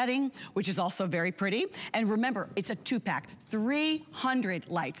twinkling setting, which is also very pretty. And remember, it's a 2-pack, 300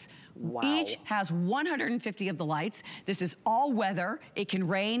 lights. Wow. Each has 150 of the lights. This is all weather. It can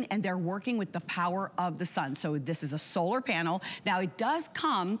rain, and they're working with the power of the sun. So this is a solar panel. Now, it does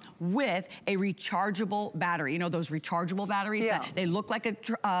come with a rechargeable battery. You know those rechargeable batteries? That they look like a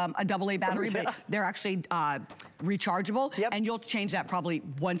AA battery, but they're actually rechargeable, and you'll change that probably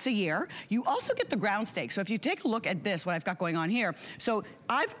once a year. You also get the ground stake. So if you take a look at this, what I've got going on here. So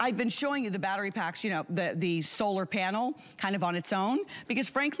I've been showing you the battery packs, you know, the solar panel kind of on its own, because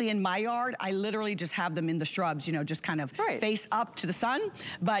frankly, in my yard, I literally just have them in the shrubs, you know, just kind of face up to the sun.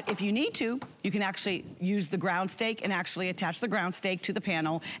 But if you need to, you can actually use the ground stake and actually attach the ground stake to the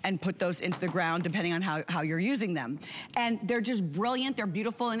panel and put those into the ground depending on how you're using them. And they're just brilliant, they're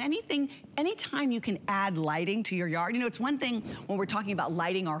beautiful, and anytime you can add lighting to your yard, you know, it's one thing when we're talking about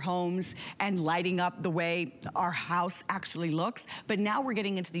lighting our homes and lighting up the way our house actually looks, but now we're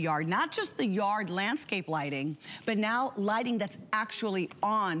getting into the yard, not just the yard landscape lighting, but now lighting that's actually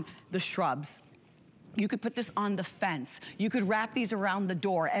on the shrubs. You could put this on the fence. You could wrap these around the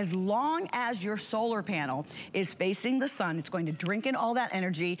door. As long as your solar panel is facing the sun, it's going to drink in all that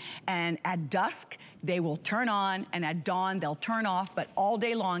energy, and at dusk, they will turn on, and at dawn, they'll turn off, but all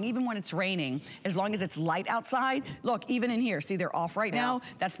day long, even when it's raining, as long as it's light outside, look, even in here, see they're off right now?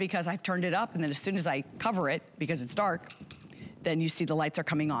 That's because I've turned it up, and then as soon as I cover it, because it's dark, then you see the lights are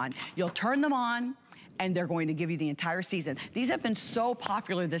coming on. You'll turn them on, and they're going to give you the entire season. These have been so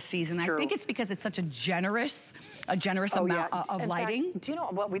popular this season. I think it's because it's such a generous amount of lighting. Fact, do you know,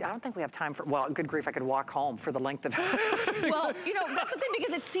 well, I don't think we have time for, well, good grief, I could walk home for the length of Well, you know, that's the thing,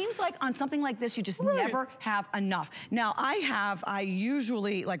 because it seems like on something like this, you just never have enough. Now, I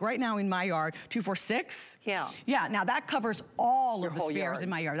usually, like right now in my yard, 2, 4, 6. Yeah, now that covers all of the spheres in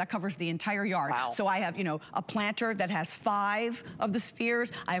my yard. That covers the entire yard. Wow. So I have, you know, a planter that has 5 of the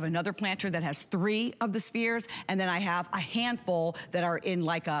spheres. I have another planter that has 3 of the spheres, and then I have a handful that are in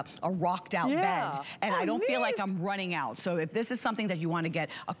like a rocked out bed. And I don't feel like I'm running out. So if this is something that you want to get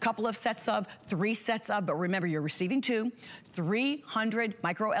a couple of sets of, 3 sets of, but remember you're receiving 300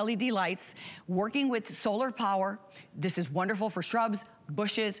 micro LED lights, working with solar power. This is wonderful for shrubs,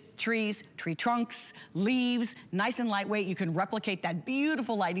 bushes, trees, tree trunks, leaves, nice and lightweight. You can replicate that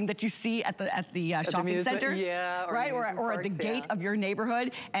beautiful lighting that you see at the shopping centers, right? Or at the gate of your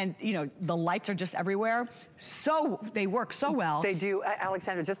neighborhood. And you know, the lights are just everywhere. So they work so well. They do.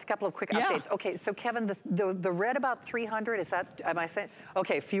 Alexandra, just a couple of quick updates. Okay, so Kevin, the red about 300, is that, am I saying?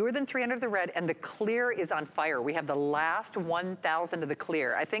 Okay, fewer than 300 of the red, and the clear is on fire. We have the last 1,000 of the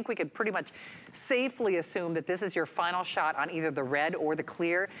clear. I think we could pretty much safely assume that this is your final shot on either the red or the the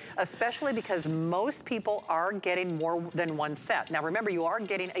clear, especially because most people are getting more than one set. Now remember, you are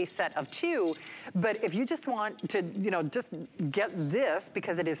getting a set of 2, but if you just want to, you know, just get this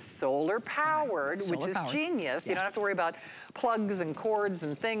because it is solar powered, which is genius. Yes. You don't have to worry about plugs and cords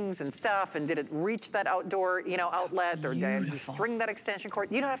and things and stuff, and did it reach that outdoor, you know, outlet, or did you string that extension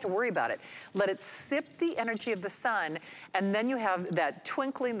cord? You don't have to worry about it. Let it sip the energy of the sun, and then you have that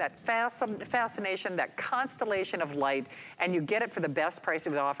twinkling, that fascination, that constellation of light, and you get it for the best price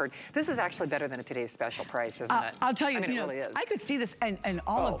we've offered. This is actually better than today's special price, isn't it? I'll tell you, I mean, you it know, really is. I could see this and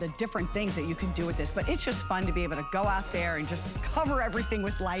all of the different things that you can do with this, but it's just fun to be able to go out there and just cover everything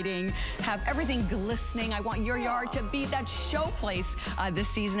with lighting, have everything glistening. I want your yard to be that show place this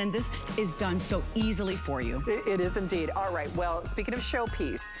season, and this is done so easily for you. It is indeed. All right, well, speaking of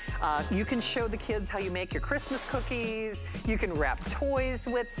showpiece, you can show the kids how you make your Christmas cookies, you can wrap toys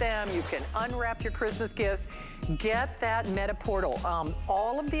with them, you can unwrap your Christmas gifts. Get that Meta portal.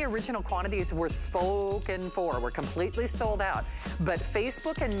 All of the original quantities were spoken for, were completely sold out, but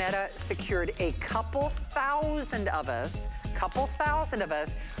Facebook and Meta secured a couple thousand of us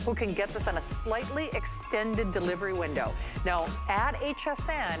who can get this on a slightly extended delivery window. Now, at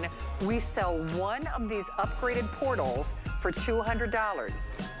HSN, we sell one of these upgraded portals for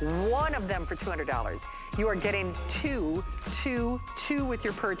 $200. One of them for $200. You are getting two with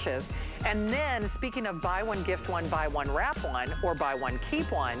your purchase. And then, speaking of buy one, gift one, buy one, wrap one, or buy one,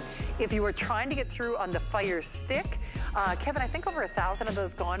 keep one, if you are trying to get through on the Fire Stick, Kevin, I think over 1,000 of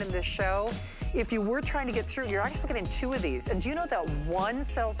those gone in this show. If you were trying to get through, you're actually getting 2 of these. And do you know that one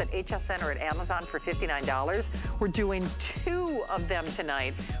sells at HSN or at Amazon for $59? We're doing 2 of them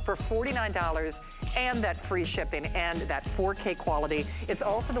tonight for $49, and that free shipping and that 4K quality. It's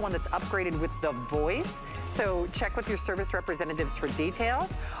also the one that's upgraded with the voice. So check with your service representatives for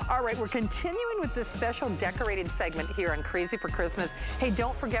details. All right, we're continuing with this special decorating segment here on Crazy for Christmas. Hey,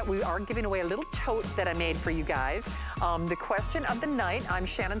 don't forget, we are giving away a little tote that I made for you guys. The question of the night, I'm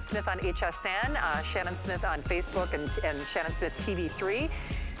Shannon Smith on HSN, Shannon Smith on Facebook, and Shannon Smith TV3.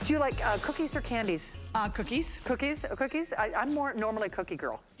 Do you like cookies or candies? Cookies. Cookies? Cookies? I'm more normally a cookie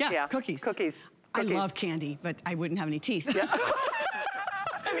girl. Yeah, cookies. Cookies. I love candy, but I wouldn't have any teeth. Yeah.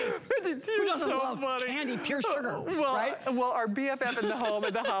 I mean, who doesn't love candy, pure sugar, right? Well, our BFF in the home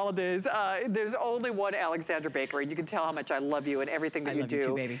at the holidays, there's only one Alexandra Bakery. You can tell how much I love you and everything that you do. I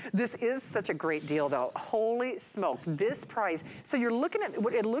love you too, baby. This is such a great deal, though. Holy smoke, this price. So you're looking at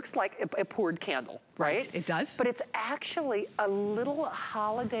what it looks like a poured candle, right? It does. But it's actually a little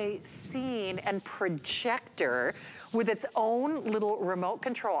holiday scene and projector with its own little remote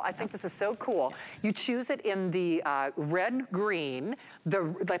control. I think this is so cool. You choose it in the red, green,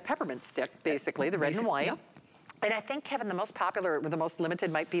 the peppermint stick, basically, the red and white. Yep. And I think, Kevin, the most popular, the most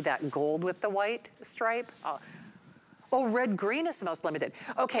limited might be that gold with the white stripe. Oh, red green is the most limited.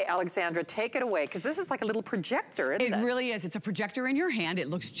 Okay, Alexandra, take it away, because this is like a little projector, isn't it? It really is. It's a projector in your hand. It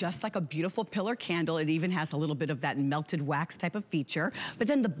looks just like a beautiful pillar candle. It even has a little bit of that melted wax type of feature. But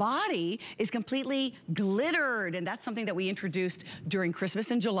then the body is completely glittered, and that's something that we introduced during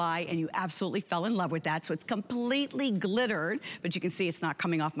Christmas in July, and you absolutely fell in love with that. So it's completely glittered, but you can see it's not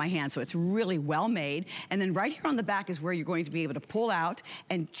coming off my hand, so it's really well made. And then right here on the back is where you're going to be able to pull out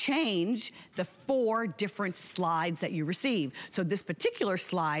and change the 4 different slides that you receive. So this particular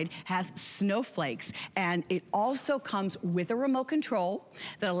slide has snowflakes, and it also comes with a remote control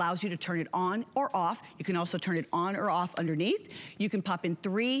that allows you to turn it on or off. You can also turn it on or off underneath. You can pop in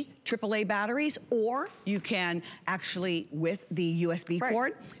 3 AAA batteries, or you can actually, with the USB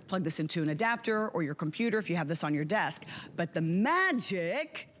cord, plug this into an adapter or your computer if you have this on your desk. But the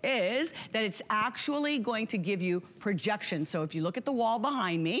magic is that it's actually going to give you projection. So if you look at the wall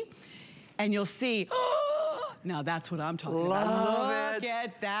behind me, and you'll see, now that's what I'm talking about. Look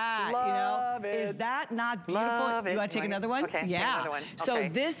at that. Love it. Is that not beautiful? Love it. You want to take another one? Okay, yeah. take another one. Okay. So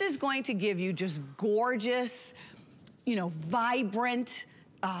this is going to give you just gorgeous, vibrant,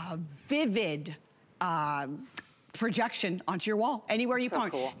 vivid projection onto your wall, anywhere you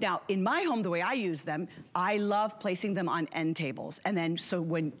point. Cool. Now, in my home, the way I use them, I love placing them on end tables. And then, so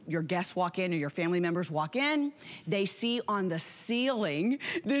when your guests walk in or your family members walk in, they see on the ceiling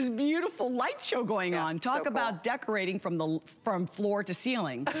this beautiful light show going on. Talk about decorating from floor to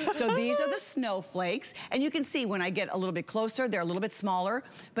ceiling. So these are the snowflakes. And you can see when I get a little bit closer, they're a little bit smaller.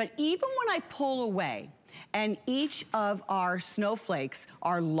 But even when I pull away, and each of our snowflakes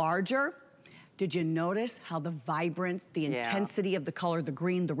are larger, did you notice how the vibrant, the intensity of the color, the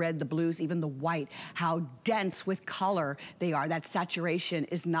green, the red, the blues, even the white, how dense with color they are. That saturation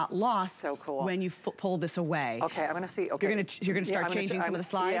is not lost. So cool. When you pull this away. Okay, I'm gonna see. Okay, you're gonna start changing some of the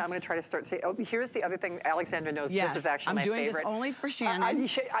slides. Yeah, I'm gonna try to start. Oh, here's the other thing. Alexandra knows this is actually my favorite. I'm doing this only for Shannon.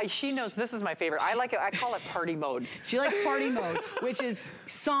 She knows this is my favorite. I like it. I call it party mode. She likes party mode, which is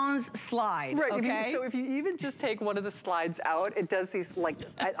sans slide. Right. Okay? So if you even just take one of the slides out, it does these like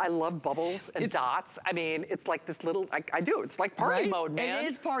I love bubbles and dots. I mean, it's like this little. I do. It's like party mode, man. It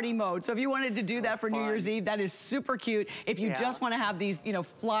is party mode. So if you wanted to do that for New Year's Eve, that is super cute. If you just want to have these, you know,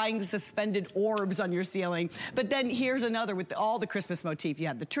 flying suspended orbs on your ceiling. But then here's another with all the Christmas motif. You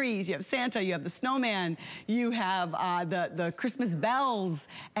have the trees, you have Santa, you have the snowman, you have the Christmas bells,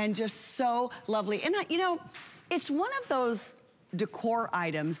 and just so lovely. And you know, it's one of those decor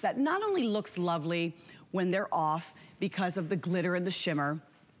items that not only looks lovely when they're off because of the glitter and the shimmer,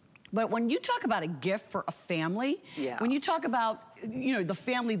 but when you talk about a gift for a family, when you talk about, you know, the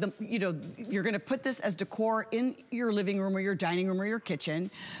family, you know, you're gonna put this as decor in your living room or your dining room or your kitchen,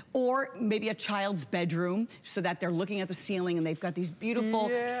 or maybe a child's bedroom so that they're looking at the ceiling and they've got these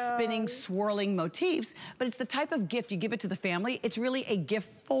beautiful spinning, swirling motifs, but it's the type of gift you give it to the family. It's really a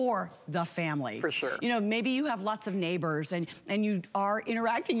gift for the family. For sure. You know, maybe you have lots of neighbors and you are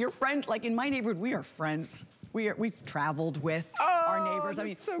interacting, your friends, like in my neighborhood, we are friends. We've traveled with our neighbors. I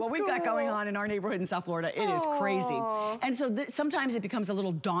mean, what we've got going on in our neighborhood in South Florida, it is crazy. And so sometimes it becomes a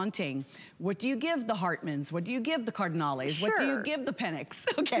little daunting. What do you give the Hartmans? What do you give the Cardinales? What do you give the Pennicks?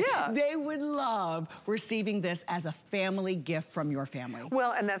 Okay, they would love receiving this as a family gift from your family.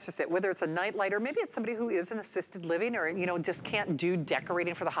 Well, and that's just it. Whether it's a nightlight or maybe it's somebody who is in assisted living or, you know, just can't do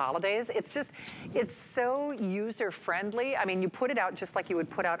decorating for the holidays. It's just, it's so user-friendly. I mean, you put it out just like you would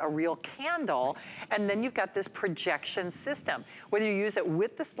put out a real candle, and then you've got this projection system. Whether you use it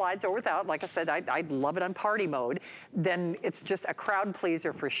with the slides or without, like I said, I love it on party mode, then it's just a crowd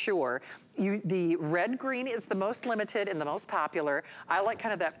pleaser for sure. The red green is the most limited and the most popular. I like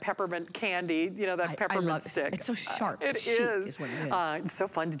kind of that peppermint candy, you know, that peppermint stick. It's so sharp. It is what it is. It's so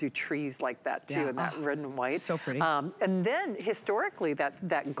fun to do trees like that too, in that red and white. So pretty. And then historically,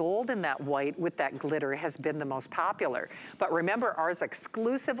 that gold and that white with that glitter has been the most popular. But remember, ours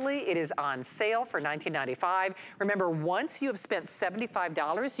exclusively, it is on sale for $19.95. Remember, once you have spent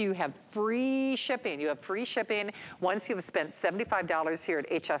 $75, you have free shipping. You have free shipping once you have spent $75 here at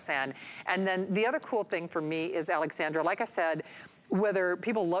HSN. And then the other cool thing for me is, Alexandra, like I said, whether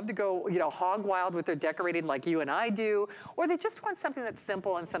people love to go, you know, hog wild with their decorating like you and I do, or they just want something that's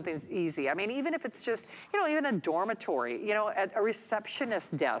simple and something's easy. I mean, even if it's just, you know, even a dormitory, you know, at a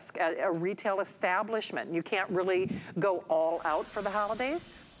receptionist desk, at a retail establishment, you can't really go all out for the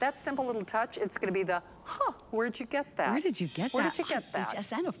holidays. That simple little touch, it's gonna be the, where'd you get that? Where did you get that? Where did you get that?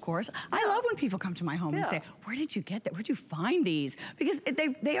 HSN, of course. I love when people come to my home and say, where did you get that? Where'd you find these? Because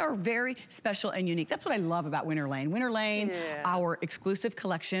they are very special and unique. That's what I love about Winter Lane. Winter Lane, our exclusive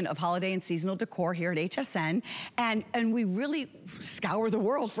collection of holiday and seasonal decor here at HSN. And we really scour the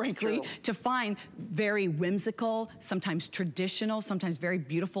world, frankly, to find very whimsical, sometimes traditional, sometimes very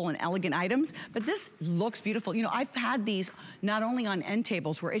beautiful and elegant items. But this looks beautiful. You know, I've had these not only on end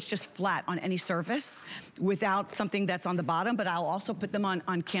tables where it's just flat on any surface without something that's on the bottom, but I'll also put them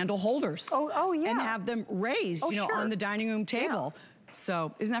on candle holders. And have them raised, you know, on the dining room table.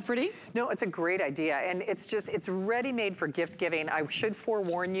 So, isn't that pretty? No, it's a great idea. And it's just, it's ready-made for gift giving. I should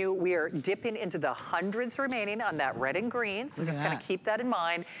forewarn you, we are dipping into the hundreds remaining on that red and green. So just kind of keep that in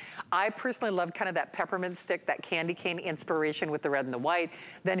mind. I personally love kind of that peppermint stick, that candy cane inspiration with the red and the white.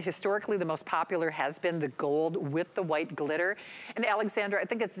 Then historically, the most popular has been the gold with the white glitter. And Alexandra, I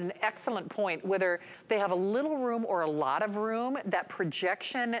think it's an excellent point, whether they have a little room or a lot of room, that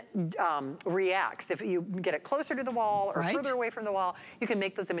projection reacts. If you get it closer to the wall or further away from the wall, you can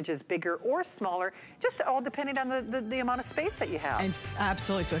make those images bigger or smaller, just all depending on the amount of space that you have. And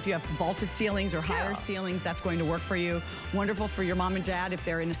absolutely, so if you have vaulted ceilings or higher ceilings, that's going to work for you. Wonderful for your mom and dad if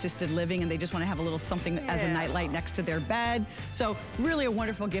they're in assisted living and they just want to have a little something as a nightlight next to their bed. So really a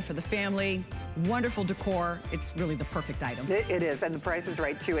wonderful gift for the family, wonderful decor. It's really the perfect item. It is, and the price is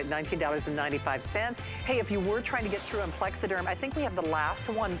right too at $19.95. Hey, if you were trying to get through on Plexiderm, I think we have the last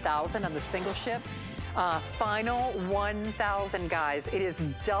 1,000 on the single ship. Final 1,000, guys. It is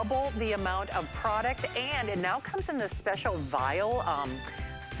double the amount of product, and it now comes in this special vial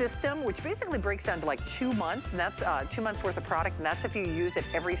system, which basically breaks down to like 2 months, and that's 2 months worth of product, and that's if you use it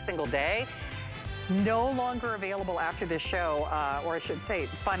every single day. No longer available after this show, or I should say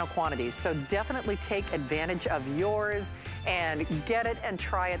final quantities. So definitely take advantage of yours and get it and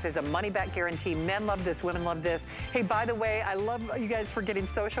try it. There's a money back guarantee. Men love this, women love this. Hey, by the way, I love you guys for getting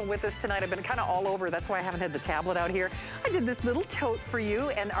social with us tonight. I've been kind of all over. That's why I haven't had the tablet out here. I did this little tote for you,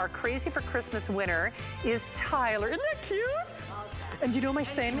 and our Crazy for Christmas winner is Tyler. Isn't that cute? And you know my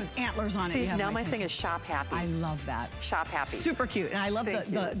saying? Antlers on it. See, now my thing is shop happy. I love that. Shop happy. Super cute. And I love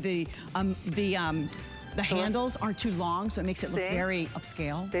the handles aren't too long, so it makes it look very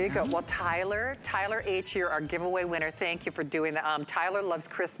upscale. There you go. Well, Tyler H, you're our giveaway winner. Thank you for doing that. Tyler loves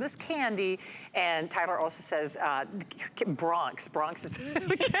Christmas candy, and Tyler also says Bronx. Bronx is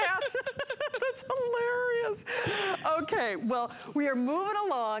the cat. That's hilarious. Okay, well, we are moving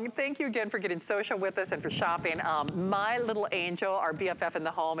along. Thank you again for getting social with us and for shopping. My little angel, our BFF in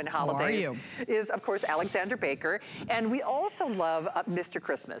the home and holidays, is, of course, Alexander Baker. And we also love Mr.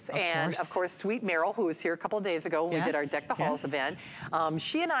 Christmas. Of course, Sweet Meryl, who was here a couple of days ago when we did our Deck the Halls event.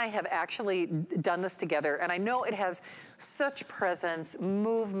 She and I have actually done this together, and I know it has such presence,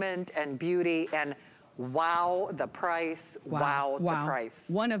 movement, and beauty, and wow, the price, wow, the price.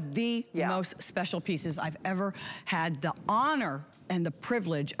 One of the most special pieces I've ever had the honor and the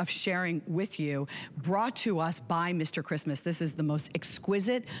privilege of sharing with you, brought to us by Mr. Christmas. This is the most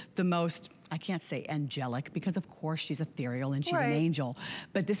exquisite, the most, I can't say angelic, because of course she's ethereal and she's an angel,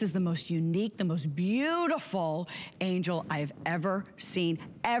 but this is the most unique, the most beautiful angel I've ever seen,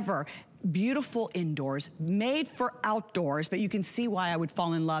 ever. Beautiful indoors, made for outdoors, but you can see why I would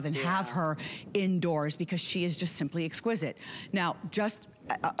fall in love and have her indoors, because she is just simply exquisite. Now, just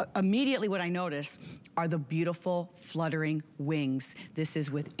immediately what I noticed are the beautiful fluttering wings. This is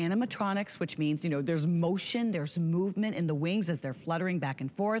with animatronics, which means, you know, there's motion, there's movement in the wings as they're fluttering back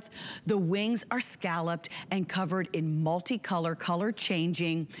and forth. The wings are scalloped and covered in multicolor, color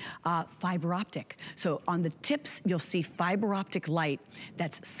changing fiber optic. So on the tips, you'll see fiber optic light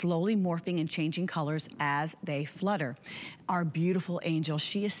that's slowly morphing and changing colors as they flutter. Our beautiful angel,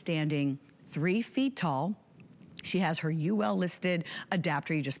 she is standing 3 feet tall. She has her UL listed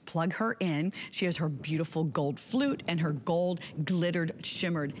adapter. You just plug her in. She has her beautiful gold flute and her gold glittered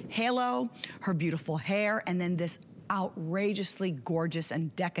shimmered halo, her beautiful hair, and then this outrageously gorgeous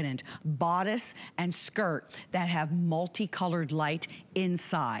and decadent bodice and skirt that have multicolored light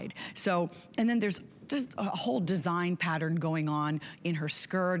inside. So, and then there's just a whole design pattern going on in her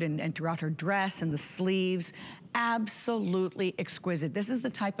skirt and throughout her dress and the sleeves. Absolutely exquisite. This is the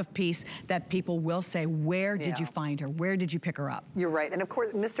type of piece that people will say, where did you find her? Where did you pick her up? You're right. And of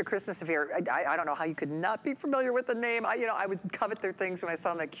course, Mr. Christmas Affair, I don't know how you could not be familiar with the name. I would covet their things when I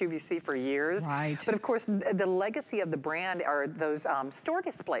saw them at QVC for years. Right. But of course, the legacy of the brand are those store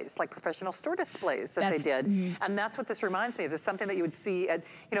displays, like professional store displays that they did. And that's what this reminds me of. It's something that you would see at,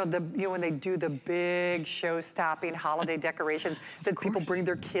 when they do the big show-stopping holiday decorations that people bring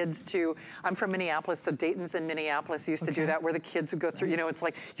their kids to. I'm from Minneapolis, so Dayton's in Minneapolis used to do that, where the kids would go through, it's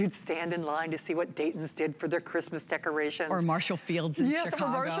like you'd stand in line to see what Dayton's did for their Christmas decorations. Or Marshall Fields in Chicago. Or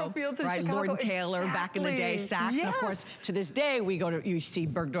Marshall Fields in Chicago. Lord Taylor back in the day, Saks. And of course, to this day, you see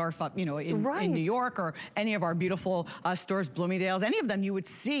Bergdorf up, in New York, or any of our beautiful stores, Bloomingdale's, any of them, you would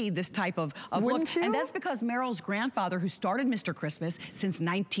see this type of look. And that's because Meryl's grandfather, who started Mr. Christmas since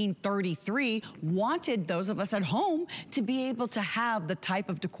 1933, wanted those of us at home to be able to have the type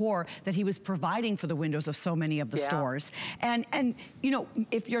of decor that he was providing for the windows of so many of the stores. And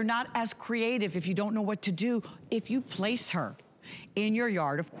if you're not as creative, if you don't know what to do, if you place her in your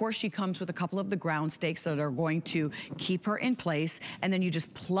yard, of course she comes with a couple of the ground stakes that are going to keep her in place, and then you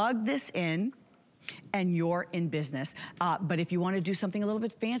just plug this in and you're in business. But if you want to do something a little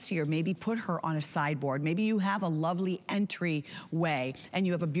bit fancier, maybe put her on a sideboard. Maybe you have a lovely entryway and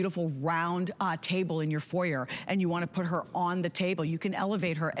you have a beautiful round table in your foyer and you want to put her on the table. You can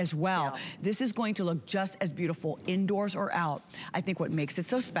elevate her as well. This is going to look just as beautiful indoors or out. I think what makes it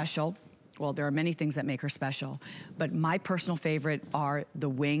so special, well, there are many things that make her special, but my personal favorite are the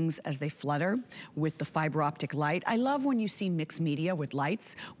wings as they flutter with the fiber optic light. I love when you see mixed media with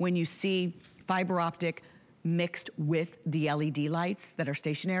lights, when you see fiber optic mixed with the LED lights that are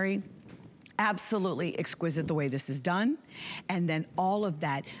stationary. Absolutely exquisite the way this is done. And then all of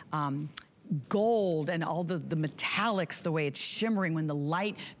that gold and all the metallics, the way it's shimmering when the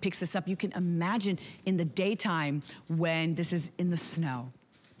light picks this up. You can imagine in the daytime when this is in the snow.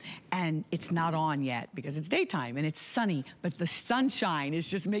 and it's not on yet because it's daytime and it's sunny, but the sunshine is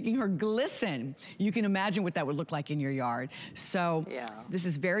just making her glisten. You can imagine what that would look like in your yard. So this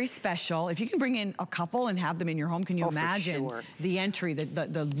is very special. If you can bring in a couple and have them in your home, can you imagine the entry,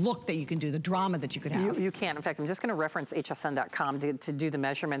 the look that you can do, the drama that you could have? You can. In fact, I'm just going to reference hsn.com to do the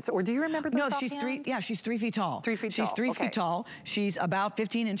measurements. Or do you remember those? No, she's 3 feet tall. 3 feet tall. She's 3 feet tall. She's about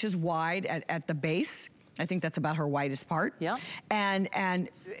 15 inches wide at the base. I think that's about her widest part. Yeah. And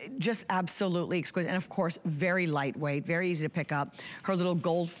just absolutely exquisite. And of course, very lightweight, very easy to pick up. Her little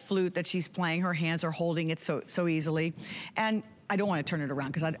gold flute that she's playing, her hands are holding it so easily. And I don't want to turn it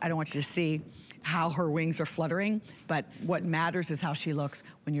around because I don't want you to see how her wings are fluttering, but what matters is how she looks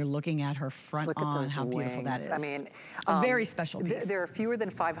when you're looking at her front on, how beautiful that is. I mean, a very special piece. There are fewer than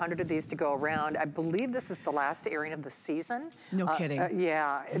 500 of these to go around. I believe this is the last airing of the season. No kidding.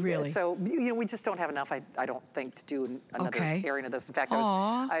 Yeah. Really? So, you know, we just don't have enough, I don't think, to do another airing of this. In fact,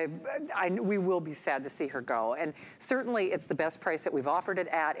 we will be sad to see her go. And certainly it's the best price that we've offered it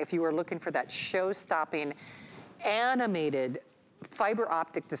at. If you are looking for that show-stopping, animated fiber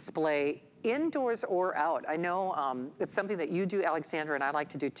optic display, indoors or out. I know it's something that you do, Alexandra, and I like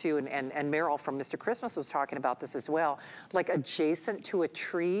to do too, and Meryl from Mr. Christmas was talking about this as well. Like adjacent to a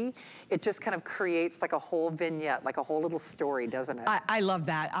tree, it just kind of creates like a whole vignette, like a whole little story, doesn't it? I love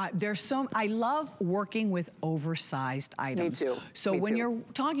that. I love working with oversized items. Me too. So when you're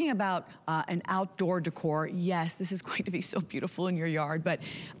talking about an outdoor decor, yes, this is going to be so beautiful in your yard, but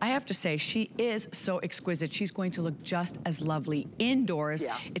I have to say, she is so exquisite. She's going to look just as lovely indoors.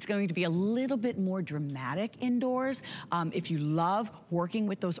 Yeah. It's going to be a little bit more dramatic indoors. If you love working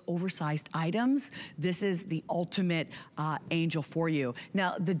with those oversized items, this is the ultimate angel for you.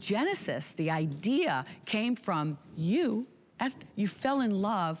 Now, the genesis, the idea came from you. You fell in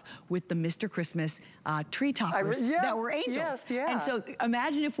love with the Mr. Christmas tree toppers that were angels. Yes, yeah. And so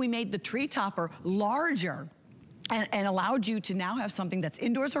imagine if we made the tree topper larger and allowed you to now have something that's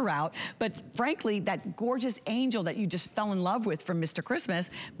indoors or out, but frankly, that gorgeous angel that you just fell in love with from Mr. Christmas,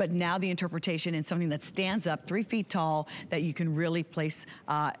 but now the interpretation in something that stands up 3 feet tall that you can really place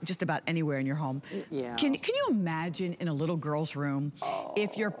just about anywhere in your home. Yeah. Can you imagine in a little girl's room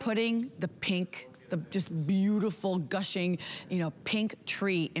if you're putting the pink, the just beautiful, gushing, you know, pink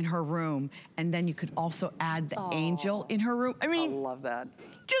tree in her room, and then you could also add the angel in her room? I mean, I love that.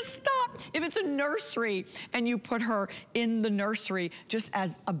 Just stop. If it's a nursery and you put her in the nursery just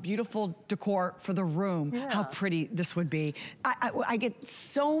as a beautiful decor for the room, how pretty this would be. I get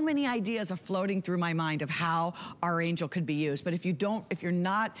so many ideas are floating through my mind of how our angel could be used. But if you're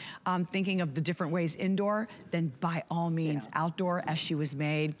not thinking of the different ways indoor, then by all means, outdoor as she was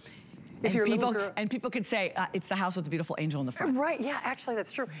made. If your little girl, and people can say, it's the house with the beautiful angel in the front. Right, yeah, actually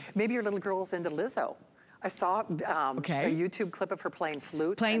that's true. Maybe your little girl's into Lizzo. I saw a YouTube clip of her playing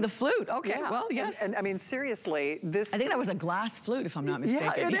flute. Playing the flute, okay, well, yes. And I mean, seriously, this... I think that was a glass flute, if I'm not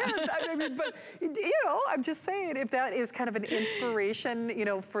mistaken. Yeah, it is. I mean, but, you know, I'm just saying, if that is kind of an inspiration, you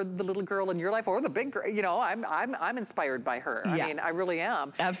know, for the little girl in your life, or the big girl, you know, I'm inspired by her. I mean, I really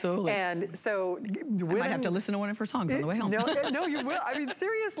am. Absolutely. And so... I might have to listen to one of her songs on the way home. No, you will. I mean,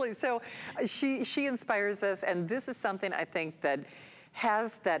 seriously. So she inspires us, and this is something I think that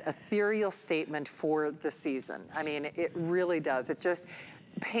has that ethereal statement for the season. I mean, it really does. It just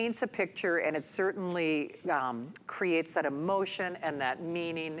paints a picture, and it certainly creates that emotion and that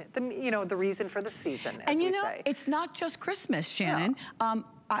meaning, the reason for the season, as we say. And you know, it's not just Christmas, Shannon.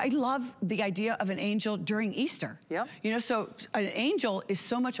 I love the idea of an angel during Easter. Yeah. You know, so an angel is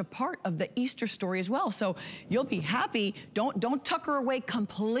so much a part of the Easter story as well. So you'll be happy. Don't tuck her away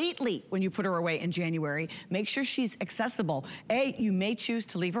completely when you put her away in January. Make sure she's accessible. You may choose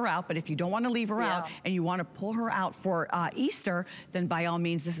to leave her out, but if you don't want to leave her out and you want to pull her out for Easter, then by all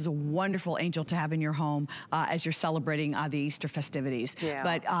means, this is a wonderful angel to have in your home as you're celebrating the Easter festivities. Yeah.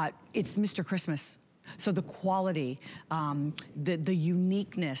 But it's Mr. Christmas. So the quality, the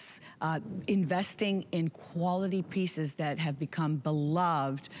uniqueness, investing in quality pieces that have become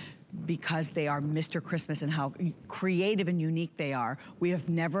beloved because they are Mr. Christmas and how creative and unique they are. We have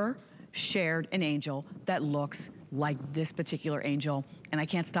never shared an angel that looks like this particular angel, and I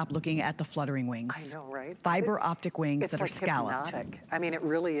can't stop looking at the fluttering wings. I know, right? Fiber optic wings that are scalloped. Hypnotic. I mean, it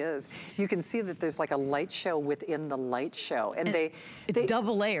really is. You can see that there's like a light show within the light show, and it's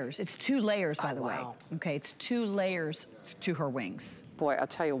double layers. It's 2 layers, by the way. Okay, it's 2 layers to her wings. Boy, I'll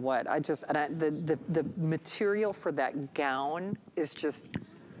tell you what. The material for that gown is just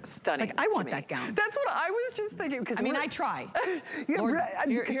stunning. Like, I want that gown. That's what I was just thinking. I mean, I try. Lord,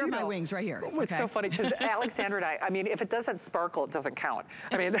 here are my wings right here. It's so funny because Alexandra and I mean, if it doesn't sparkle, it doesn't count.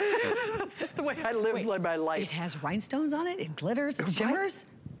 I mean, that's just the way I live my life. It has rhinestones on it, it glitters, it shimmers.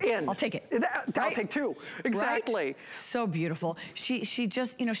 I'll take it. I'll take two. Exactly. Right? So beautiful. She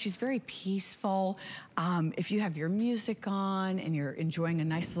just, you know, she's very peaceful. If you have your music on and you're enjoying a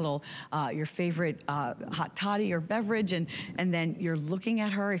nice little, your favorite hot toddy or beverage, and then you're looking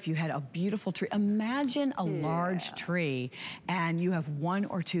at her, if you had a beautiful tree, imagine a large tree and you have one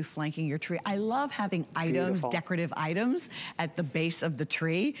or two flanking your tree. I love having items, decorative items at the base of the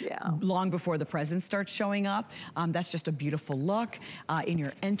tree long before the presents start showing up. That's just a beautiful look in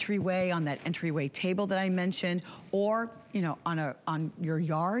your entryway, on that entryway table that I mentioned, or, you know, on your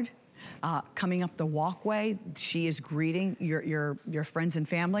yard. Coming up the walkway, she is greeting your friends and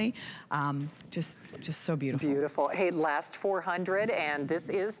family. Just so beautiful. Beautiful. Hey, last 400, and this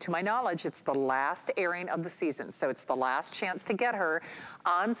is, to my knowledge, it's the last airing of the season. So it's the last chance to get her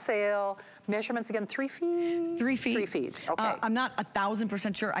on sale. Measurements again, 3 feet? 3 feet. 3 feet, okay. I'm not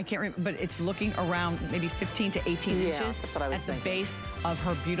 1,000% sure, I can't remember, but it's looking around maybe 15 to 18 inches. That's what I was thinking. At the base of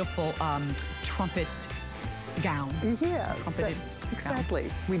her beautiful trumpet gown. Yes. Trumpeted exactly.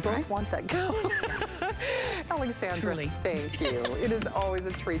 Gown. We both want that gown. Alexandra, truly. Thank you. It is always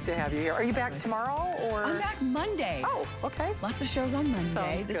a treat to have you here. Are you back tomorrow, or? I'm back Monday. Oh, okay. Lots of shows on Monday.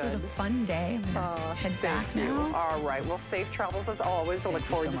 Sounds this good. was a fun day. I'm gonna head back now. All right. Well, safe travels as always. We'll look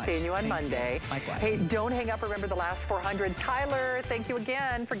forward to seeing you on Monday. Likewise. Hey, don't hang up. Remember the last 400. Tyler, thank you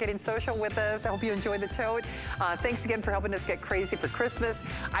again for getting social with us. I hope you enjoyed the tote. Thanks again for helping us get crazy for Christmas.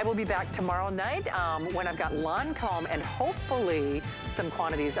 I will be back tomorrow night when I've got Lancome and hopefully some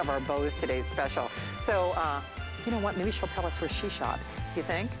quantities of our bows today's special. So, you know what? Maybe she'll tell us where she shops. You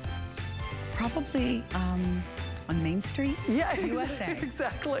think? Probably on Main Street, USA.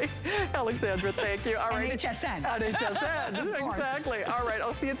 Exactly. Alexandra, thank you. All right. HSN. On HSN. Exactly. All right.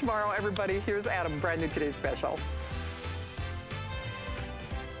 I'll see you tomorrow, everybody. Here's Adam, brand new Today's Special.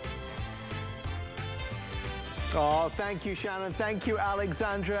 Oh, thank you, Shannon. Thank you,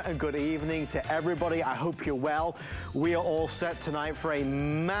 Alexandra, and good evening to everybody. I hope you're well. We are all set tonight for a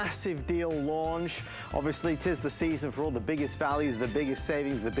massive deal launch. Obviously, 'tis the season for all the biggest values, the biggest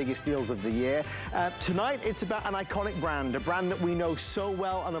savings, the biggest deals of the year. Tonight, it's about an iconic brand, a brand that we know so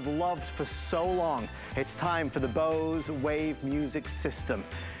well and have loved for so long. It's time for the Bose Wave Music System.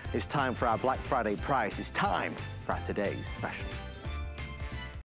 It's time for our Black Friday price. It's time for our Today's Special.